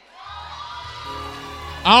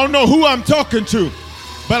 I don't know who I'm talking to,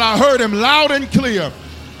 but I heard him loud and clear.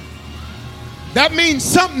 That means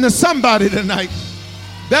something to somebody tonight.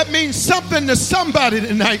 That means something to somebody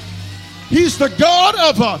tonight. He's the God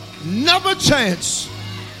of another chance.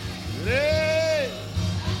 Hey.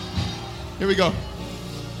 Here we go.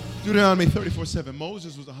 Deuteronomy 34:7.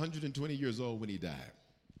 Moses was 120 years old when he died.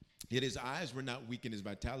 Yet his eyes were not weak and his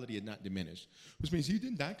vitality had not diminished. Which means he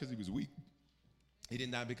didn't die because he was weak. He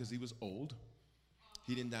didn't die because he was old.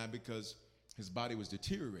 He didn't die because his body was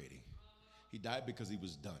deteriorating. He died because he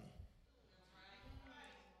was done.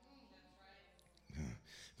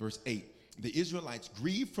 Verse 8. The Israelites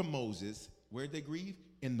grieved from Moses. Where did they grieve?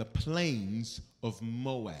 in the plains of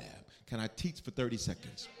Moab. Can I teach for 30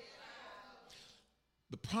 seconds?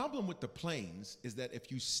 The problem with the plains is that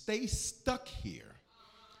if you stay stuck here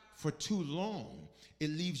for too long, it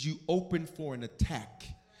leaves you open for an attack.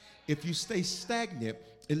 If you stay stagnant,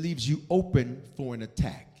 it leaves you open for an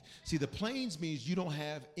attack. See, the plains means you don't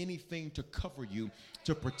have anything to cover you,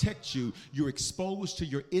 to protect you. You're exposed to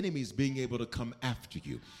your enemies being able to come after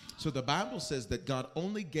you. So the Bible says that God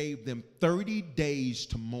only gave them 30 days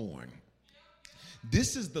to mourn.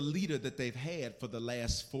 This is the leader that they've had for the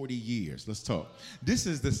last 40 years. Let's talk. This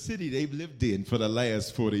is the city they've lived in for the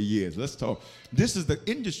last 40 years. Let's talk. This is the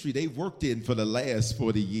industry they've worked in for the last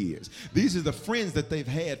 40 years. These are the friends that they've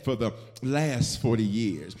had for the last 40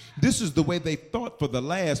 years. This is the way they thought for the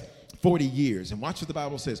last 40 years. And watch what the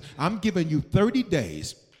Bible says. I'm giving you 30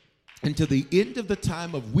 days until the end of the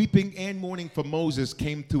time of weeping and mourning for Moses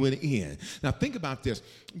came to an end. Now think about this.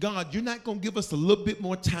 God, you're not going to give us a little bit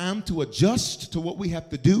more time to adjust to what we have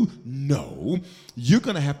to do? No. You're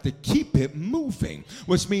going to have to keep it moving,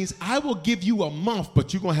 which means I will give you a month,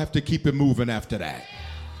 but you're going to have to keep it moving after that.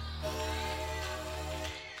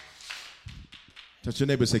 Touch your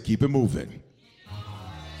neighbor and say, keep it moving.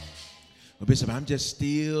 Well, Bishop, I'm just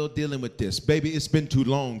still dealing with this. Baby, it's been too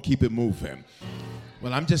long. Keep it moving.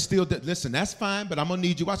 Well, I'm just still, listen, that's fine, but I'm going to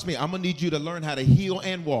need you, watch me, I'm going to need you to learn how to heal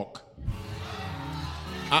and walk.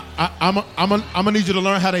 I'm going to need you to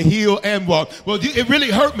learn how to heal and walk. Well, it really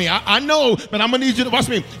hurt me. I know, but I'm going to need you to, watch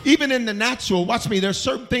me, even in the natural, watch me, there's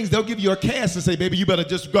certain things, they'll give you a cast and say, baby, you better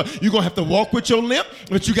just go. You're going to have to walk with your limp,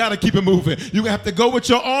 but you got to keep it moving. You're going to have to go with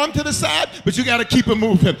your arm to the side, but you got to keep it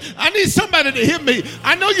moving. I need somebody to hear me.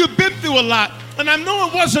 I know you've been through a lot. And I know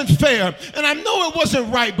it wasn't fair, and I know it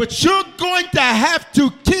wasn't right, but you're going to have to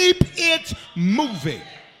keep it moving.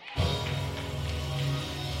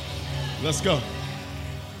 Let's go.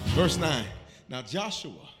 Verse 9. Now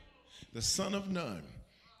Joshua, the son of Nun,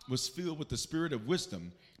 was filled with the spirit of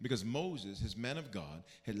wisdom because Moses, his man of God,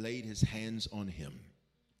 had laid his hands on him.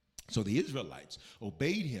 So the Israelites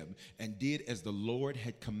obeyed him and did as the Lord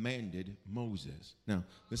had commanded Moses. Now,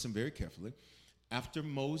 listen very carefully. After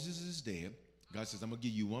Moses is dead, God says, I'm going to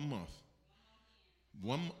give you 1 month.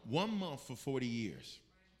 One month for 40 years.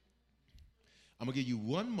 I'm going to give you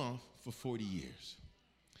 1 month for 40 years.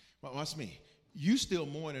 Well, watch me. You still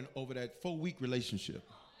mourning over that 4-week relationship.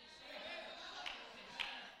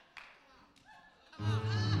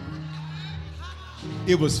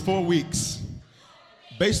 It was 4 weeks.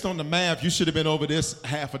 Based on the math, you should have been over this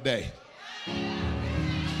half a day.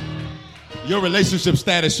 Your relationship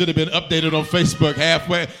status should have been updated on Facebook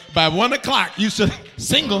halfway. By 1 o'clock, you should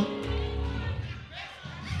single.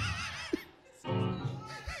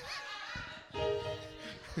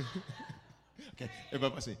 Okay,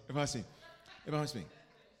 everybody see.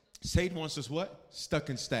 Satan wants us what? Stuck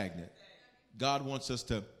and stagnant. God wants us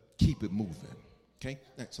to keep it moving. Okay?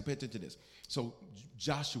 So pay attention to this. So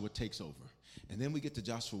Joshua takes over. And then we get to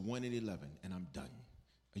Joshua 1 and 11, and I'm done.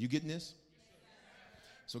 Are you getting this?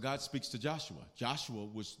 So God speaks to Joshua. Joshua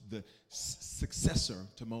was the successor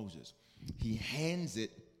to Moses. He hands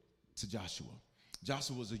it to Joshua.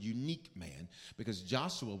 Joshua was a unique man because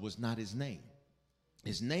Joshua was not his name.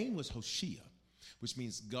 His name was Hoshea, which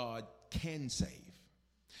means God can save.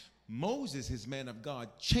 Moses, his man of God,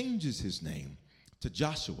 changes his name to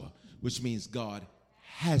Joshua, which means God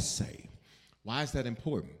has saved. Why is that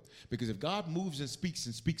important? Because if God moves and speaks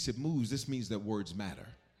it moves, this means that words matter.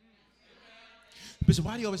 Bishop,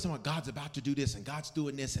 why do you always talk about God's about to do this and God's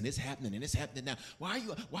doing this and it's happening now? Why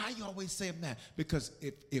are you always saying that? Because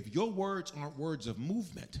if your words aren't words of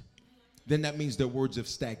movement, then that means they're words of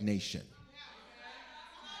stagnation.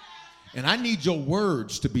 And I need your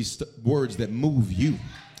words to be words that move you.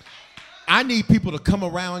 I need people to come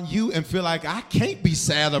around you and feel like I can't be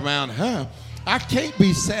sad around her. I can't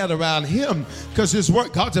be sad around him because his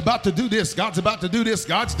work, God's about to do this. God's about to do this.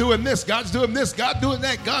 God's doing this. God's doing this. God doing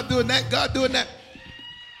that. God doing that. God doing that.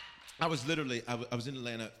 I was in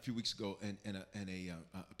Atlanta a few weeks ago, and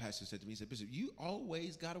a pastor said to me, he said, Bishop, you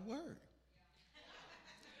always got a word.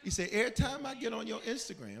 He said, every time I get on your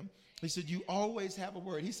Instagram, he said, you always have a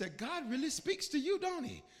word. He said, God really speaks to you, don't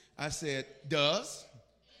he? I said, does?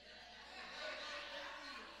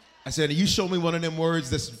 I said, you show me one of them words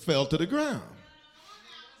that fell to the ground.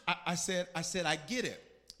 I said, I get it.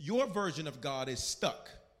 Your version of God is stuck.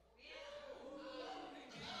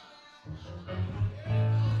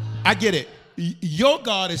 I get it. Your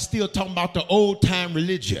God is still talking about the old time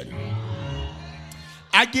religion.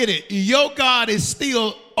 I get it. Your God is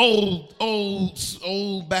still old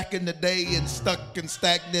back in the day and stuck and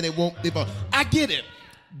stagnant. It won't live on. I get it.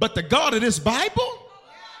 But the God of this Bible,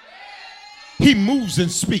 he moves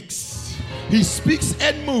and speaks. He speaks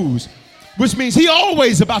and moves, which means he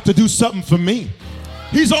always about to do something for me.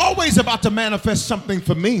 He's always about to manifest something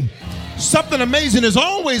for me. Something amazing is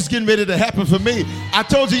always getting ready to happen for me. I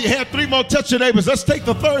told you you had 3 more. Touch your neighbors. Let's take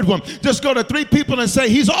the third one. Just go to 3 people and say,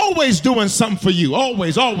 he's always doing something for you.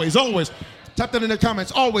 Always, always, always. Type that in the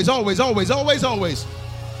comments. Always, always, always, always, always.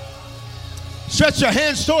 Stretch your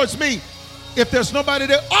hands towards me. If there's nobody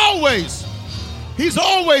there, always. He's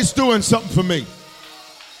always doing something for me.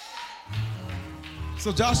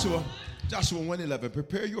 So Joshua 1:11,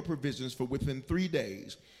 prepare your provisions for within 3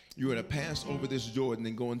 days you're going to pass over this Jordan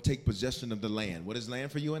and go and take possession of the land. What is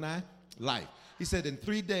land for you and I? Life. He said in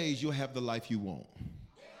 3 days you'll have the life you want.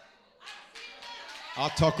 I'll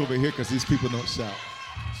talk over here because these people don't shout.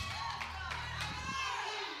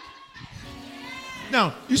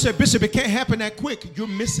 Now, you said, Bishop, it can't happen that quick. You're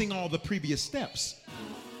missing all the previous steps.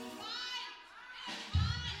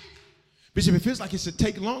 Bishop, it feels like it should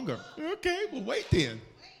take longer. Okay, well, wait then.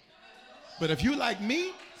 But if you like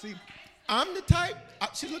me, see, I'm the type.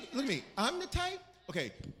 See, look at me. I'm the type.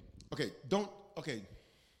 Okay,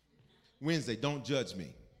 Wednesday, don't judge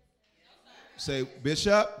me. Say,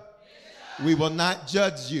 Bishop, we will not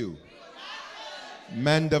judge you.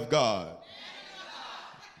 Man of God.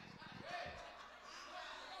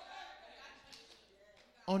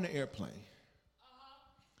 On the airplane,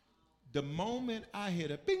 the moment I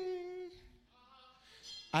hit a bing,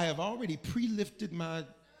 I have already pre-lifted my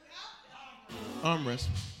armrest.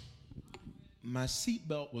 My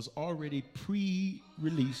seatbelt was already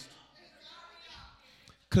pre-released.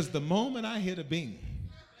 Because the moment I hit a bing,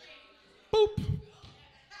 boop,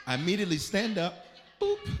 I immediately stand up,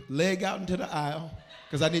 boop, leg out into the aisle,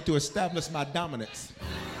 because I need to establish my dominance.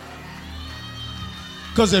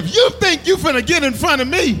 Because if you think you're finna get in front of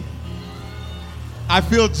me, I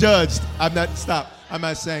feel judged. I'm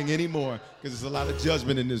not saying any more because there's a lot of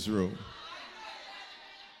judgment in this room.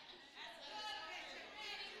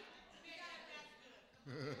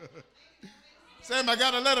 Sam, I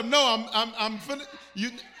gotta let him know I'm finna.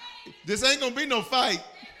 This ain't gonna be no fight.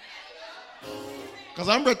 Because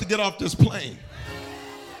I'm ready to get off this plane.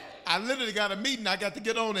 I literally got a meeting I got to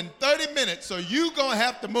get on in 30 minutes, so you gonna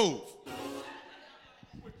have to move.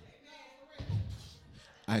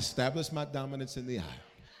 I establish my dominance in the aisle.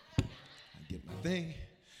 I get my thing.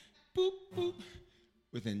 Boop, boop.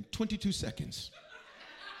 Within 22 seconds.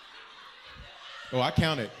 Oh, I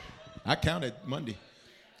counted Monday.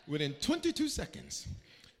 Within 22 seconds,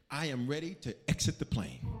 I am ready to exit the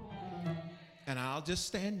plane. And I'll just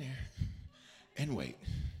stand there and wait.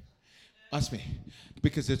 Watch me.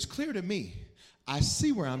 Because it's clear to me, I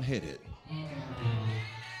see where I'm headed.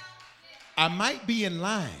 I might be in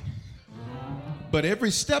line. But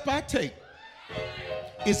every step I take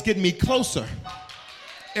is getting me closer.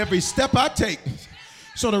 Every step I take.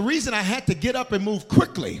 So the reason I had to get up and move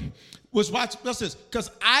quickly was, watch this,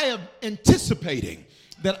 because I am anticipating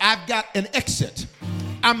that I've got an exit.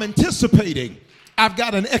 I'm anticipating I've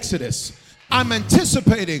got an exodus. I'm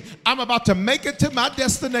anticipating I'm about to make it to my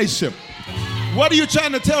destination. What are you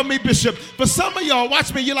trying to tell me, Bishop? For some of y'all,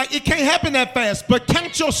 watch me, you're like, it can't happen that fast, but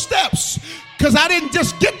count your steps. Because I didn't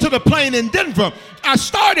just get to the plane in Denver. I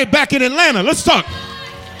started back in Atlanta. Let's talk.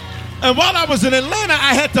 And while I was in Atlanta,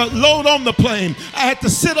 I had to load on the plane. I had to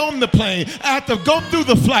sit on the plane. I had to go through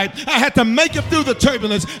the flight. I had to make it through the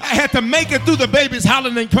turbulence. I had to make it through the babies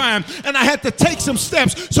hollering and crying. And I had to take some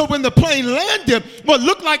steps. So when the plane landed, what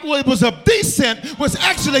looked like it was a descent was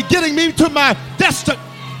actually getting me to my destination.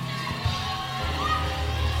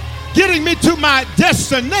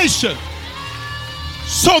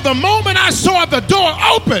 So the moment I saw the door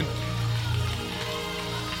open,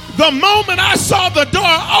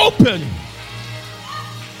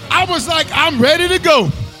 I was like, I'm ready to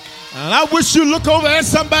go. And I wish you look over at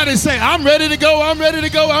somebody and say, I'm ready to go, I'm ready to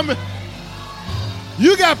go.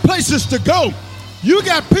 You got places to go. You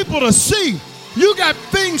got people to see. You got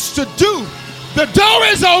things to do. The door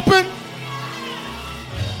is open.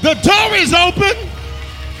 The door is open.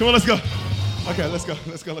 Come on, let's go. Okay, let's go.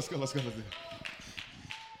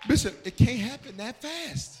 Bishop, it can't happen that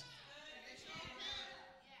fast.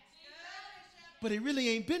 But it really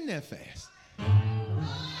ain't been that fast.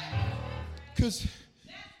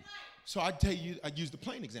 So I tell you, I use the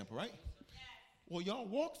plane example, right? Well, y'all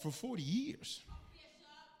walked for 40 years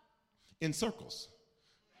in circles.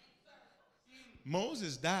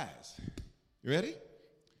 Moses dies. You ready?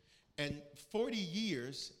 And 40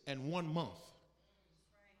 years and 1 month.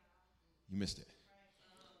 You missed it.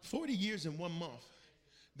 40 years and 1 month.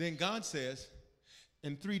 Then God says,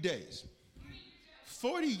 in 3 days.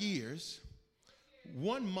 40 years,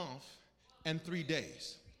 1 month, and 3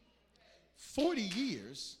 days. 40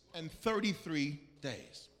 years and 33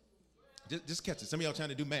 days. Just catch it. Some of y'all trying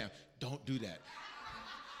to do math. Don't do that.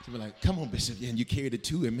 So we're like, come on, Bishop. Yeah, and you carried it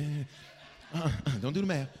to him, man. Don't do the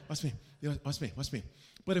math. Watch me. Watch me.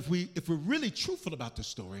 But if we're really truthful about this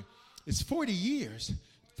story, it's 40 years,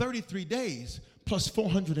 33 days, plus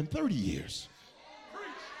 430 years.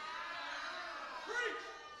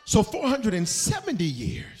 So 470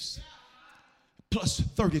 years plus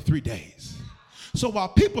 33 days. So while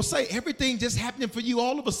people say everything just happening for you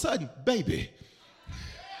all of a sudden, baby,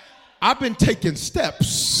 I've been taking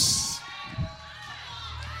steps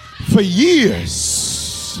for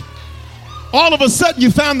years. All of a sudden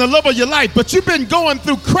you found the love of your life, but you've been going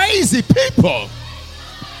through crazy people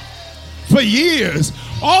for years.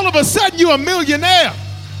 All of a sudden you're a millionaire,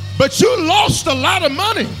 but you lost a lot of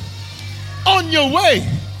money on your way.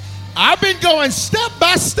 I've been going step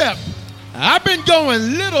by step. I've been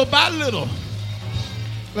going little by little.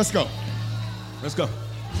 Let's go.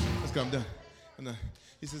 I'm done.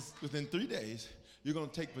 He says, within 3 days, you're going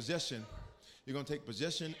to take possession. You're going to take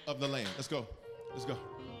possession of the land. Let's go. All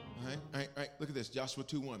right. Look at this, Joshua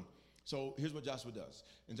 2:1. So here's what Joshua does.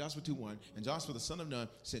 In Joshua 2:1, and Joshua the son of Nun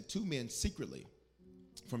sent 2 men secretly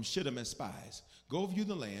from Shittim as spies. Go view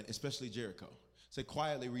the land, especially Jericho. Say,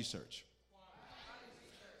 quietly research.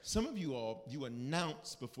 Some of you all, you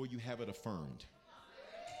announce before you have it affirmed.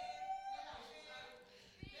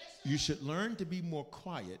 You should learn to be more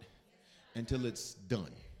quiet until it's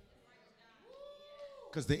done.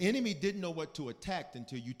 Because the enemy didn't know what to attack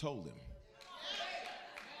until you told him.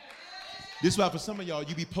 This is why for some of y'all,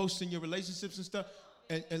 you be posting your relationships and stuff,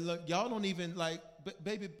 and look, y'all don't even like,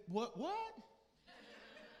 baby, what?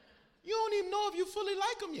 You don't even know if you fully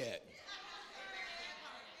like them yet.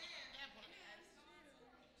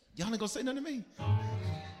 Y'all ain't gonna say nothing to me.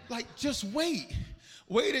 Like, just wait.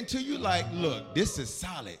 Wait until you like, look, this is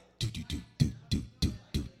solid. Do.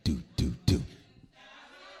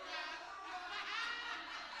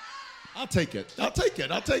 I'll take it.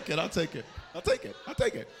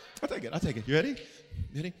 You ready?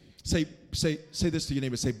 Say this to your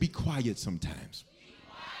neighbor. Say, be quiet sometimes.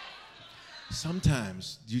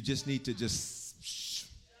 Sometimes you just need to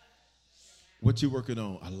just, what you working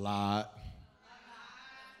on? A lot.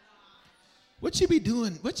 What you be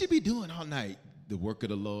doing all night? The work of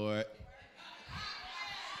the Lord.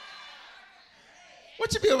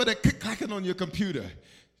 What you be over there clacking on your computer?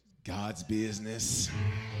 God's business.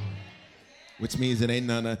 Which means it ain't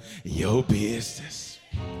none of your business.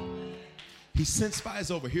 He sent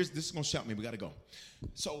spies over. This is gonna shout me, we gotta go.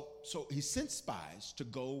 So he sent spies to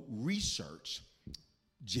go research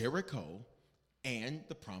Jericho and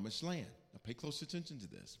the promised land. Now pay close attention to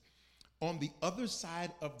this. On the other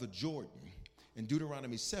side of the Jordan, in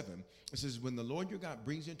Deuteronomy 7, it says, when the Lord your God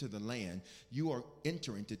brings you into the land, you are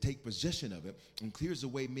entering to take possession of it and clears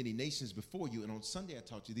away many nations before you. And on Sunday, I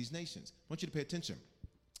taught you these nations. I want you to pay attention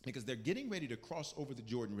because they're getting ready to cross over the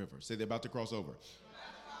Jordan River. Say they're about to cross over.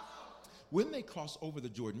 When they cross over the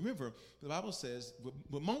Jordan River, the Bible says,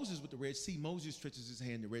 with Moses with the Red Sea, Moses stretches his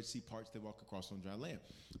hand, the Red Sea parts, they walk across on dry land.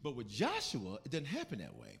 But with Joshua, it doesn't happen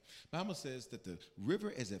that way. The Bible says that the river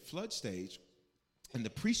is at flood stage, and the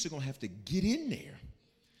priests are going to have to get in there.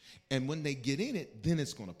 And when they get in it, then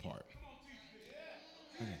it's going to part.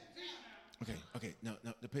 Okay. Now,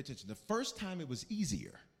 pay attention. The first time it was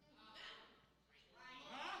easier.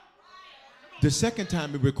 The second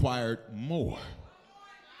time it required more.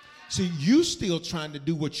 See, you still trying to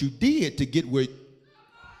do what you did to get where.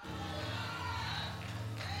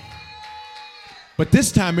 But this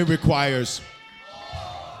time it requires.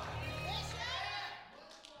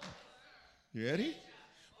 You ready?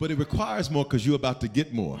 But it requires more because you're about to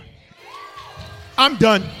get more. I'm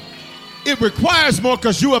done. It requires more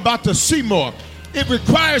because you're about to see more. It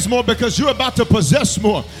requires more because you're about to possess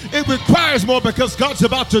more. It requires more because God's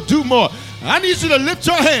about to do more. I need you to lift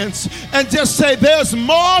your hands and just say, there's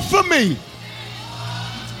more for me.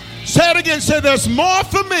 Say it again. Say, there's more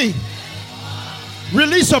for me.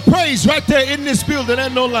 Release a praise right there in this building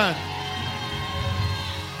and no line.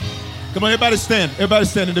 Come on, everybody stand. Everybody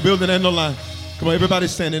stand in the building and no line. Come on, everybody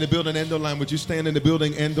stand in the building and no line. Would you stand in the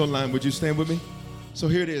building and no line? Would you stand with me? So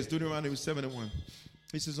here it is, Deuteronomy 7:1.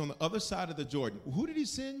 He says, on the other side of the Jordan. Who did he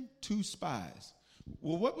send? 2 spies.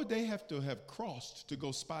 Well, what would they have to have crossed to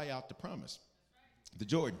go spy out the promise? The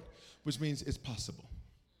Jordan, which means it's possible.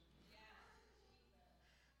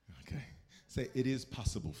 Okay. Say, it is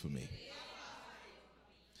possible for me.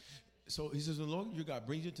 So he says, the Lord your God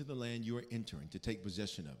brings you to the land you are entering to take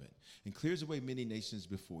possession of it and clears away many nations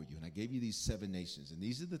before you. And I gave you these 7 nations. And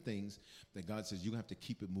these are the things that God says you have to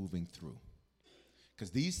keep it moving through.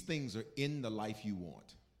 Because these things are in the life you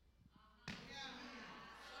want.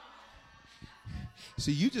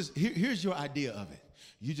 See, you just, here's your idea of it.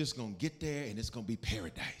 You're just going to get there and it's going to be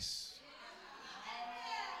paradise.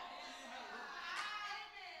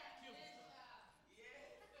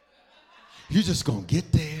 You're just going to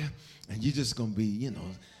get there and you're just going to be,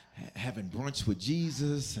 having brunch with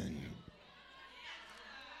Jesus and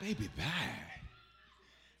baby,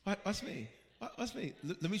 bye. Watch me. Watch me.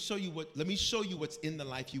 Let me show you what's in the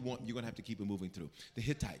life you want. You're going to have to keep it moving through. The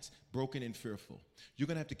Hittites, broken and fearful. You're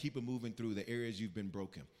going to have to keep it moving through the areas you've been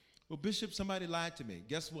broken. Well, Bishop, somebody lied to me.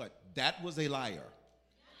 Guess what? That was a liar.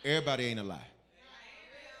 Everybody ain't a lie.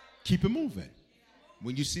 Keep it moving.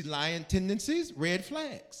 When you see lying tendencies, red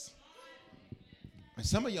flags. And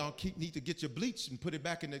some of y'all need to get your bleach and put it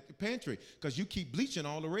back in the pantry because you keep bleaching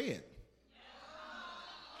all the red.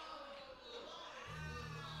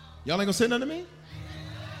 Y'all ain't gonna say nothing to me?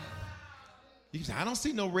 You can say, I don't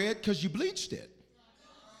see no red because you bleached it.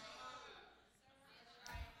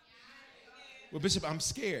 Well, Bishop, I'm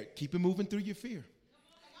scared. Keep it moving through your fear.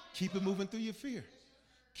 Keep it moving through your fear.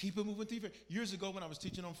 Keep it moving through your fear. Years ago when I was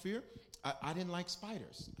teaching on fear, I didn't like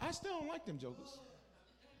spiders. I still don't like them jokers.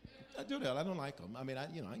 I do that. I don't like them. I mean, I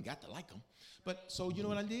ain't got to like them. But so you know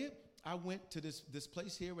what I did? I went to this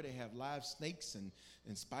place here where they have live snakes and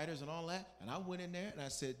spiders and all that. And I went in there and I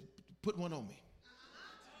said, put one on me.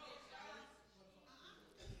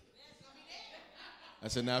 I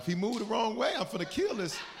said, now if he moved the wrong way, I'm finna kill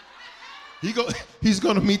this. He's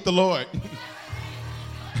gonna meet the Lord.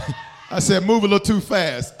 I said, move a little too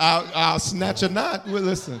fast. I'll snatch a knot. Well,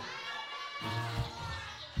 listen.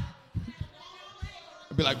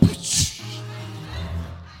 I'd be like,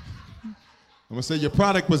 I'm gonna say your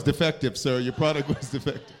product was defective, sir. Your product was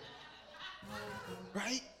defective.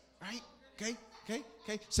 Right? Okay.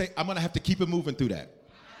 Say, I'm gonna have to keep it moving through that.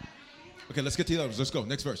 Okay, let's get to the others. Let's go.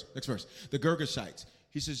 Next verse. The Girgashites.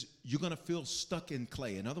 He says, you're gonna feel stuck in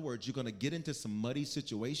clay. In other words, you're gonna get into some muddy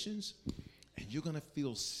situations and you're gonna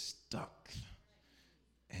feel stuck.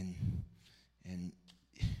 And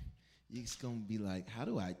it's gonna be like, how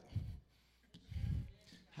do I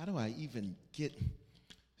even get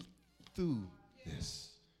through this?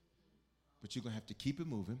 But you're going to have to keep it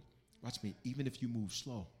moving. Watch me, even if you move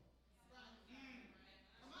slow.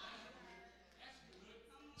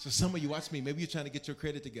 So some of you, watch me, maybe you're trying to get your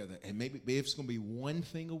credit together, and maybe it's going to be one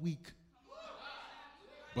thing a week.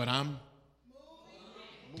 But I'm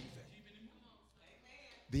moving.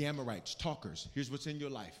 The Amorites, talkers. Here's what's in your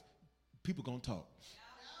life. People going to talk.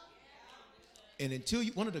 And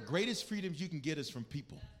one of the greatest freedoms you can get is from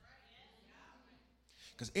people.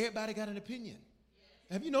 Because everybody got an opinion.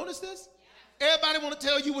 Have you noticed this? Everybody want to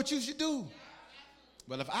tell you what you should do.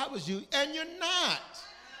 Well, if I was you, and you're not,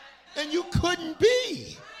 and you couldn't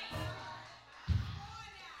be.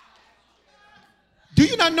 Do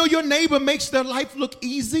you not know your neighbor makes their life look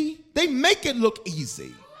easy? They make it look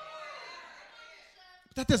easy.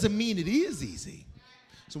 But that doesn't mean it is easy.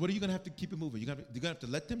 So what are you going to have to keep it moving? You're going to have to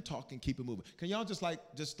let them talk and keep it moving. Can y'all just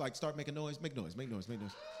start making noise? Make noise.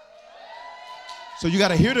 So you got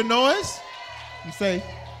to hear the noise and say,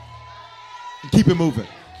 and keep it moving.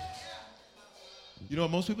 You know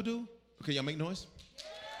what most people do? Okay, y'all make noise.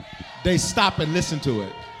 They stop and listen to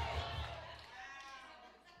it.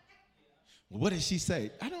 Well, what did she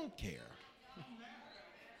say? I don't care.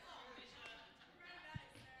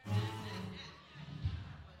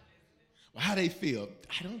 Well, how they feel?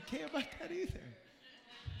 I don't care about that either.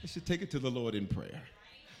 They should take it to the Lord in prayer.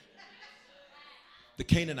 The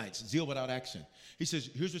Canaanites, zeal without action. He says,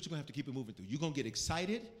 here's what you're going to have to keep it moving through. You're going to get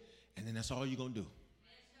excited, and then that's all you're going to do.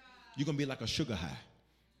 You're going to be like a sugar high.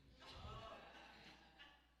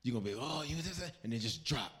 You're going to be, and then just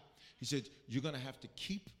drop. He said, you're going to have to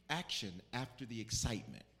keep action after the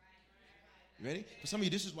excitement. You ready? For some of you,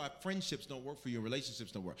 this is why friendships don't work for you,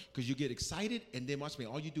 relationships don't work. Because you get excited, and then watch me,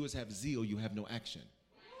 all you do is have zeal, you have no action.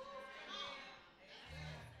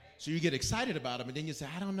 So you get excited about them, and then you say,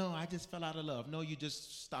 I don't know, I just fell out of love. No, you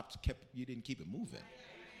just you didn't keep it moving.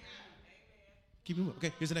 Keep it moving.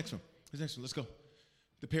 Okay, here's the next one. Let's go.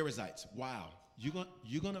 The Perizzites. Wow. You're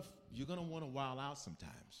gonna want to wild out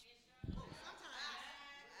sometimes.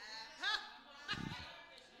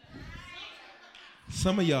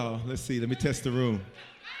 Some of y'all, let's see, let me test the room.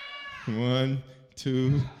 1,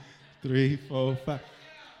 2, 3, 4, 5.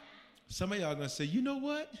 Some of y'all are going to say, you know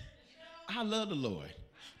what? I love the Lord,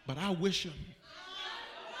 but I wish him.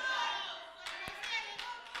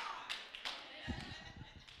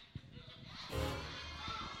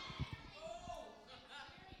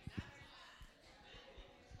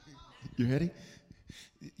 You ready?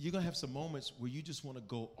 You're going to have some moments where you just want to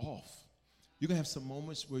go off. You're going to have some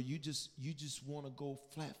moments where you just want to go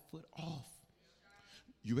flat foot off.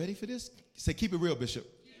 You ready for this? Say, keep it real, Bishop.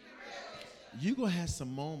 You're going to have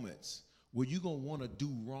some moments where you're going to want to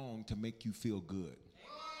do wrong to make you feel good.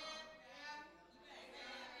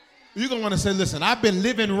 You're going to want to say, listen, I've been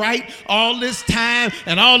living right all this time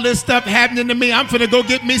and all this stuff happening to me. I'm finna go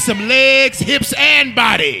get me some legs, hips, and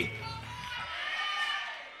body.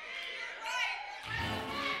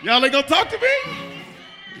 Y'all ain't going to talk to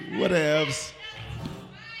me? Whatevs.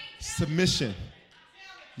 Submission.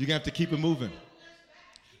 You're going to have to keep it moving.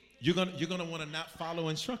 You're going to want to not follow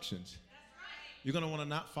instructions. You're going to want to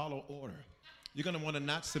not follow order. You're going to want to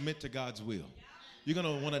not submit to God's will. You're going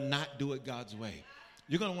to want to not do it God's way.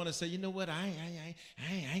 You're going to want to say, you know what, I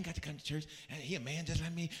ain't got to come to church. Here, man, just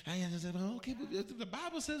like me. Okay, but the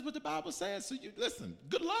Bible says what the Bible says. So you listen,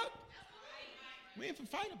 good luck. We ain't finna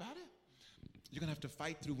fight about it. You're going to have to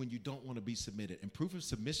fight through when you don't want to be submitted. And proof of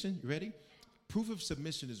submission, you ready? Proof of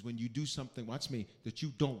submission is when you do something, watch me, that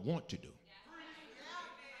you don't want to do.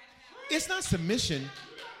 It's not submission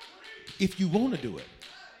if you want to do it.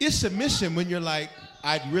 It's submission when you're like,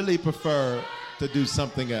 I'd really prefer to do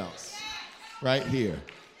something else. Right here.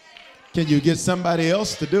 Can you get somebody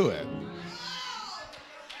else to do it?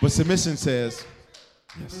 But submission says,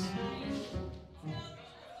 yes.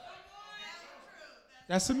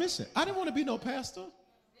 That's submission. I didn't want to be no pastor,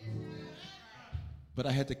 but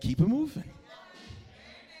I had to keep it moving.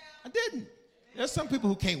 I didn't. There's some people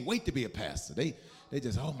who can't wait to be a pastor. They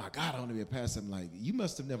just, oh my God, I want to be a pastor. I'm like, you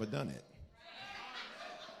must have never done it.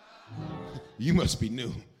 You must be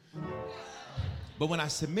new. But when I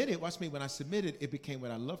submitted, watch me, when I submitted, it became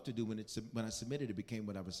what I love to do. When I submitted, it became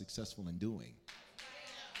what I was successful in doing.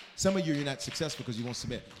 Some of you, you're not successful because you won't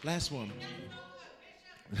submit. Last one.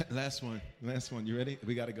 You ready?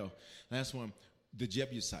 We got to go. Last one. The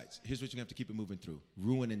Jebusites. Here's what you're going to have to keep it moving through.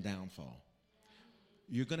 Ruin and downfall.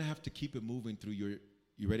 You're going to have to keep it moving through your,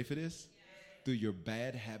 you ready for this? Through your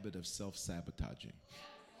bad habit of self-sabotaging.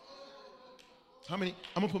 How many,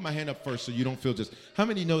 I'm going to put my hand up first so you don't feel just, how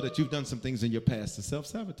many know that you've done some things in your past to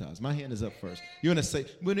self-sabotage? My hand is up first. You're in a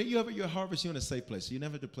safe, when you have your harvest, you're in a safe place. So you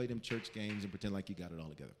never have to play them church games and pretend like you got it all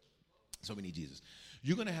together. So we need Jesus.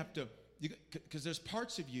 You're going to have to, because there's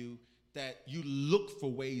parts of you that you look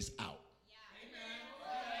for ways out.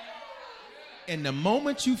 And the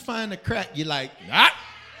moment you find a crack, you're like, ah!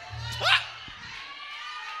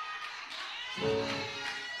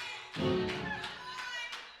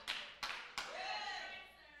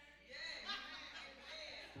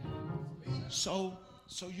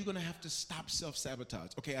 So you're going to have to stop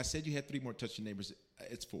self-sabotage. Okay, I said you had 3 more. Touch your neighbors.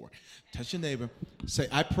 It's 4. Touch your neighbor. Say,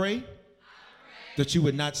 I pray that you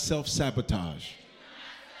would not self-sabotage.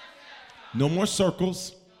 No more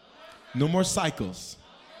circles. No more cycles.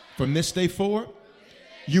 From this day forward,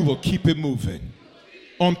 you will keep it moving.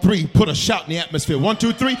 On 3, put a shout in the atmosphere. 1,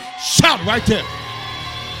 2, 3. Shout right there.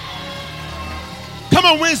 Come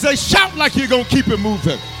on, Wednesday. Shout like you're going to keep it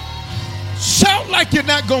moving. Shout like you're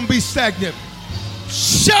not going to be stagnant.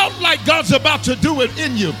 Shout like God's about to do it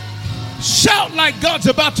in you. Shout like God's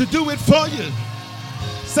about to do it for you.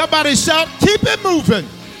 Somebody shout, keep it moving.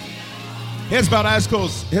 Heads bowed, eyes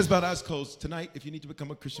closed. Heads bowed, eyes closed. Tonight, if you need to become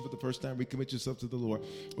a Christian for the first time, recommit yourself to the Lord.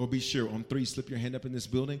 Or be sure, on 3, slip your hand up in this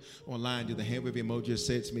building. Online, do the hand wave emoji and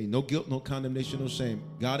say it's me. No guilt, no condemnation, no shame.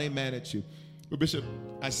 God ain't mad at you. But Bishop,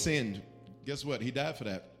 I sinned. Guess what? He died for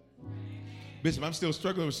that. Bishop, I'm still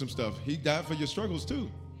struggling with some stuff. He died for your struggles too.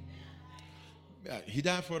 He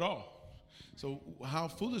died for it all. So how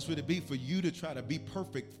foolish would it be for you to try to be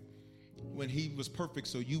perfect when he was perfect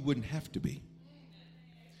so you wouldn't have to be?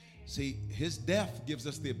 See, his death gives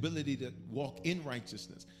us the ability to walk in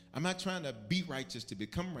righteousness. I'm not trying to be righteous to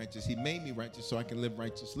become righteous. He made me righteous so I can live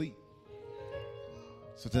righteously.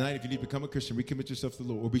 So tonight, if you need to become a Christian, recommit yourself to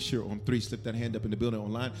the Lord. Or be sure, on 3, slip that hand up in the building.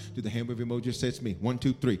 Online, do the hand wave emoji. Say it's me. 1,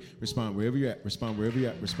 2, 3. Respond wherever you're at. Respond wherever you're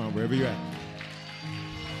at. Respond wherever you're at.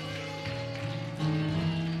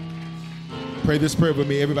 Pray this prayer with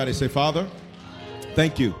me. Everybody say, Father,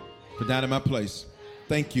 thank you for dying in my place.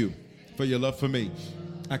 Thank you for your love for me.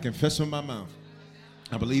 I confess with my mouth.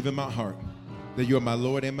 I believe in my heart that you are my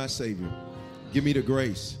Lord and my Savior. Give me the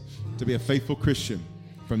grace to be a faithful Christian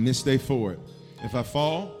from this day forward. If I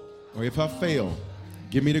fall or if I fail,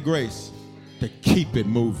 give me the grace to keep it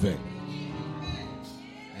moving.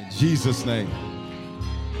 In Jesus' name,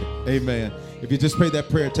 amen. If you just prayed that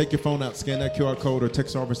prayer, take your phone out, scan that QR code, or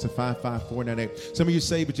text Harvest to 55498. Some of you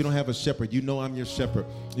say, but you don't have a shepherd. You know I'm your shepherd.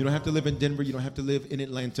 You don't have to live in Denver. You don't have to live in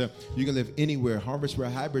Atlanta. You can live anywhere. Harvest, we're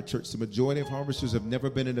a hybrid church. The majority of harvesters have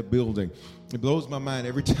never been in a building. It blows my mind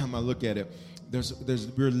every time I look at it.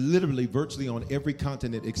 We're literally virtually on every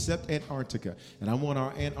continent except Antarctica. And I want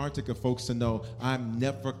our Antarctica folks to know I'm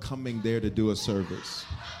never coming there to do a service.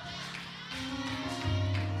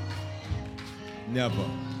 Never.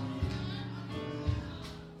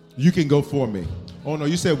 You can go for me. Oh, no,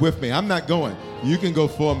 you said with me. I'm not going. You can go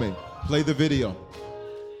for me. Play the video.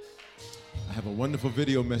 I have a wonderful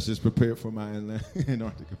video message prepared for my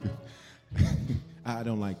Antarctica people. I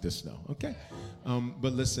don't like this snow, okay?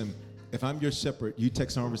 But listen, if I'm your shepherd, you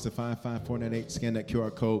text Harvest to 55498, scan that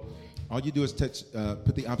QR code. All you do is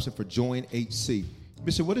put the option for Join HC.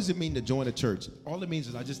 Bishop, what does it mean to join a church? All it means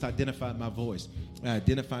is I just identified my voice. I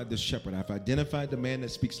identified the shepherd. I've identified the man that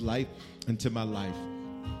speaks life into my life.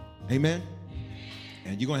 Amen?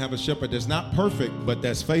 And you're going to have a shepherd that's not perfect, but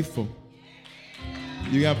that's faithful.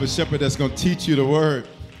 You have a shepherd that's going to teach you the word.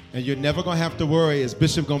 And you're never going to have to worry, is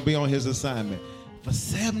Bishop going to be on his assignment? For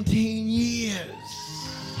 17 years,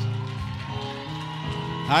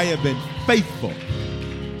 I have been faithful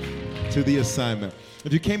to the assignment.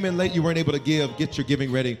 If you came in late, you weren't able to give, get your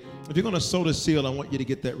giving ready. If you're going to sow the seal, I want you to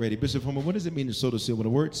get that ready. Bishop Foreman, what does it mean to sow the seal? When a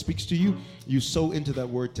word speaks to you, you sow into that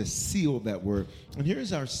word to seal that word. And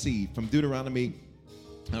here's our seed from Deuteronomy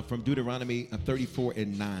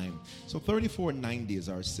 34:9. So $34.90 is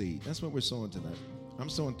our seed. That's what we're sowing tonight. I'm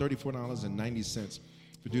sowing $34.90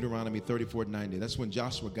 for Deuteronomy 34:90. That's when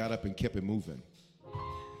Joshua got up and kept it moving.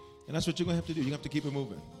 And that's what you're going to have to do. You have to keep it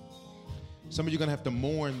moving. Some of you are going to have to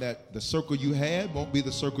mourn that the circle you had won't be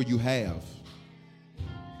the circle you have.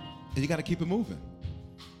 And you got to keep it moving.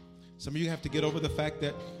 Some of you have to get over the fact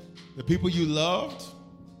that the people you loved,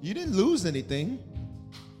 you didn't lose anything.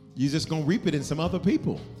 You're just going to reap it in some other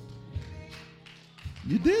people.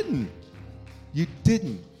 You didn't. You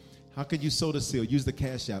didn't. How can you sow the seal? Use the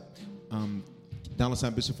Cash App.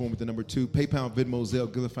 $ Bishop Foreman with the number 2. PayPal, Venmo, Zelle,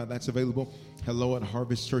 Givelify. That's available.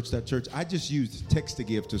 hello@harvestchurch.church. I just used text to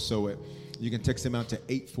give to sow it. You can text them out to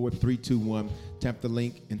 84321. Tap the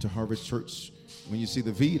link into Harvest Church. When you see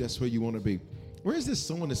the V, that's where you want to be. Where is this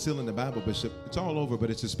sowing the seal in the Bible, Bishop? It's all over, but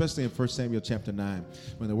it's especially in 1 Samuel chapter 9.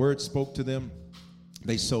 When the word spoke to them,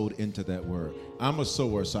 they sowed into that word. I'm a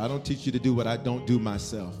sower, so I don't teach you to do what I don't do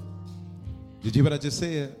myself. Did you hear what I just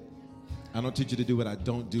said? I don't teach you to do what I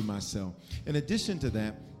don't do myself. In addition to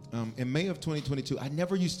that, in May of 2022, I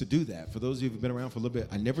never used to do that. For those of you who've been around for a little bit,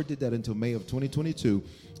 I never did that until May of 2022.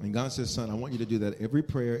 And God says, son, I want you to do that every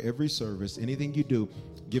prayer, every service, anything you do,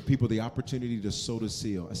 give people the opportunity to sow the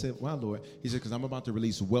seal. I said, wow, Lord. He said, because I'm about to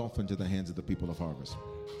release wealth into the hands of the people of Harvest.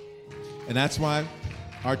 And that's why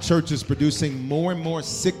our church is producing more and more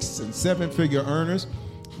 6- and 7-figure earners.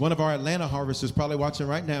 One of our Atlanta harvesters probably watching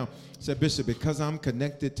right now said, Bishop, because I'm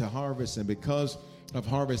connected to Harvest and because of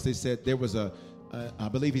Harvest, they said there was I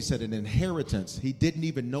believe he said an inheritance he didn't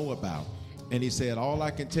even know about. And he said, all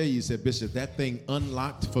I can tell you, he said, Bishop, that thing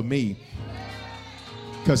unlocked for me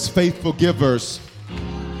because faithful givers,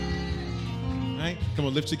 right? Come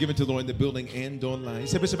on, lift your giving to the Lord in the building and online. He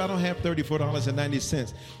said, Bishop, I don't have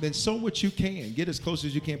 $34.90. Then sow what you can. Get as close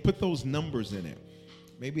as you can. Put those numbers in it.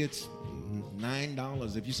 Maybe it's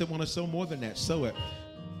 $9. If you said want to sow more than that, sow it.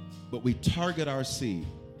 But we target our seed.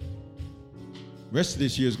 Rest of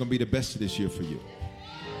this year is going to be the best of this year for you.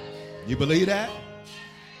 You believe that?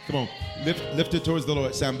 Come on, lift it towards the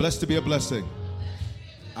Lord. Say, I'm blessed to be a blessing.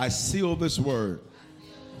 I seal this word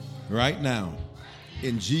right now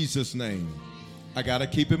in Jesus' name. I got to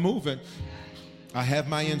keep it moving. I have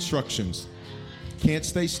my instructions. Can't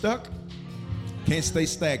stay stuck. Can't stay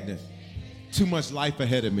stagnant. Too much life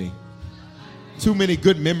ahead of me. Too many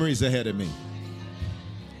good memories ahead of me.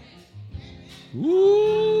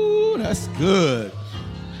 Ooh, that's good.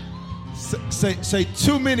 Say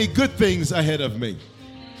too many good things ahead of me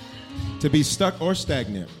to be stuck or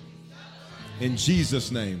stagnant. In Jesus'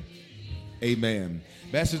 name, amen.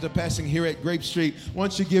 Ambassadors are passing here at Grape Street.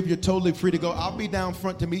 Once you give, you're totally free to go. I'll be down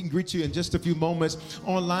front to meet and greet you in just a few moments.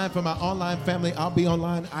 Online, for my online family, I'll be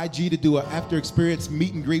online IG to do an after experience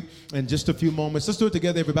meet and greet in just a few moments. Let's do it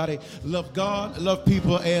together, everybody. Love God, love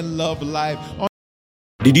people, and love life.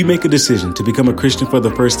 Did you make a decision to become a Christian for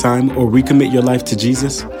the first time or recommit your life to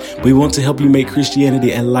Jesus? We want to help you make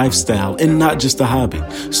Christianity a lifestyle and not just a hobby.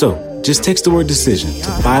 So just text the word decision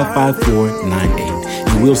to 55498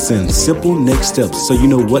 and we'll send simple next steps so you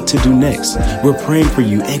know what to do next. We're praying for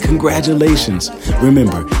you and congratulations.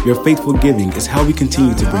 Remember, your faithful giving is how we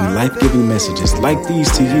continue to bring life-giving messages like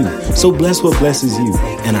these to you. So bless what blesses you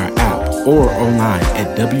in our app or online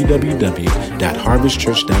at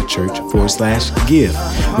www.harvestchurch.church/give.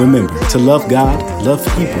 Remember to love God, love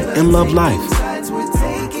people, and love life.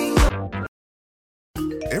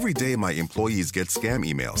 Every day my my employees get scam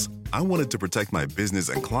emails. I wanted to protect my business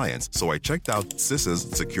and clients, so I checked out CISA's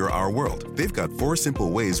Secure Our World. They've got 4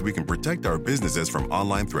 simple ways we can protect our businesses from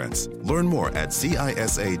online threats. Learn more at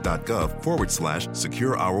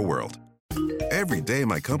CISA.gov/Secure Our World. Every day,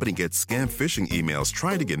 my company gets scam phishing emails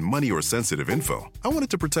trying to get money or sensitive info. I wanted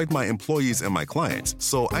to protect my employees and my clients,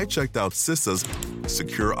 so I checked out CISA's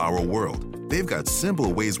Secure Our World. They've got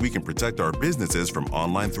simple ways we can protect our businesses from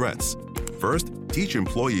online threats. First, teach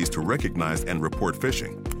employees to recognize and report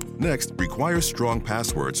phishing. Next, require strong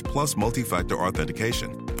passwords plus multi-factor authentication.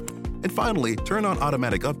 And finally, turn on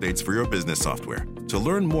automatic updates for your business software. To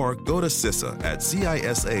learn more, go to CISA at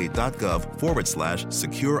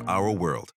CISA.gov/Secure Our World.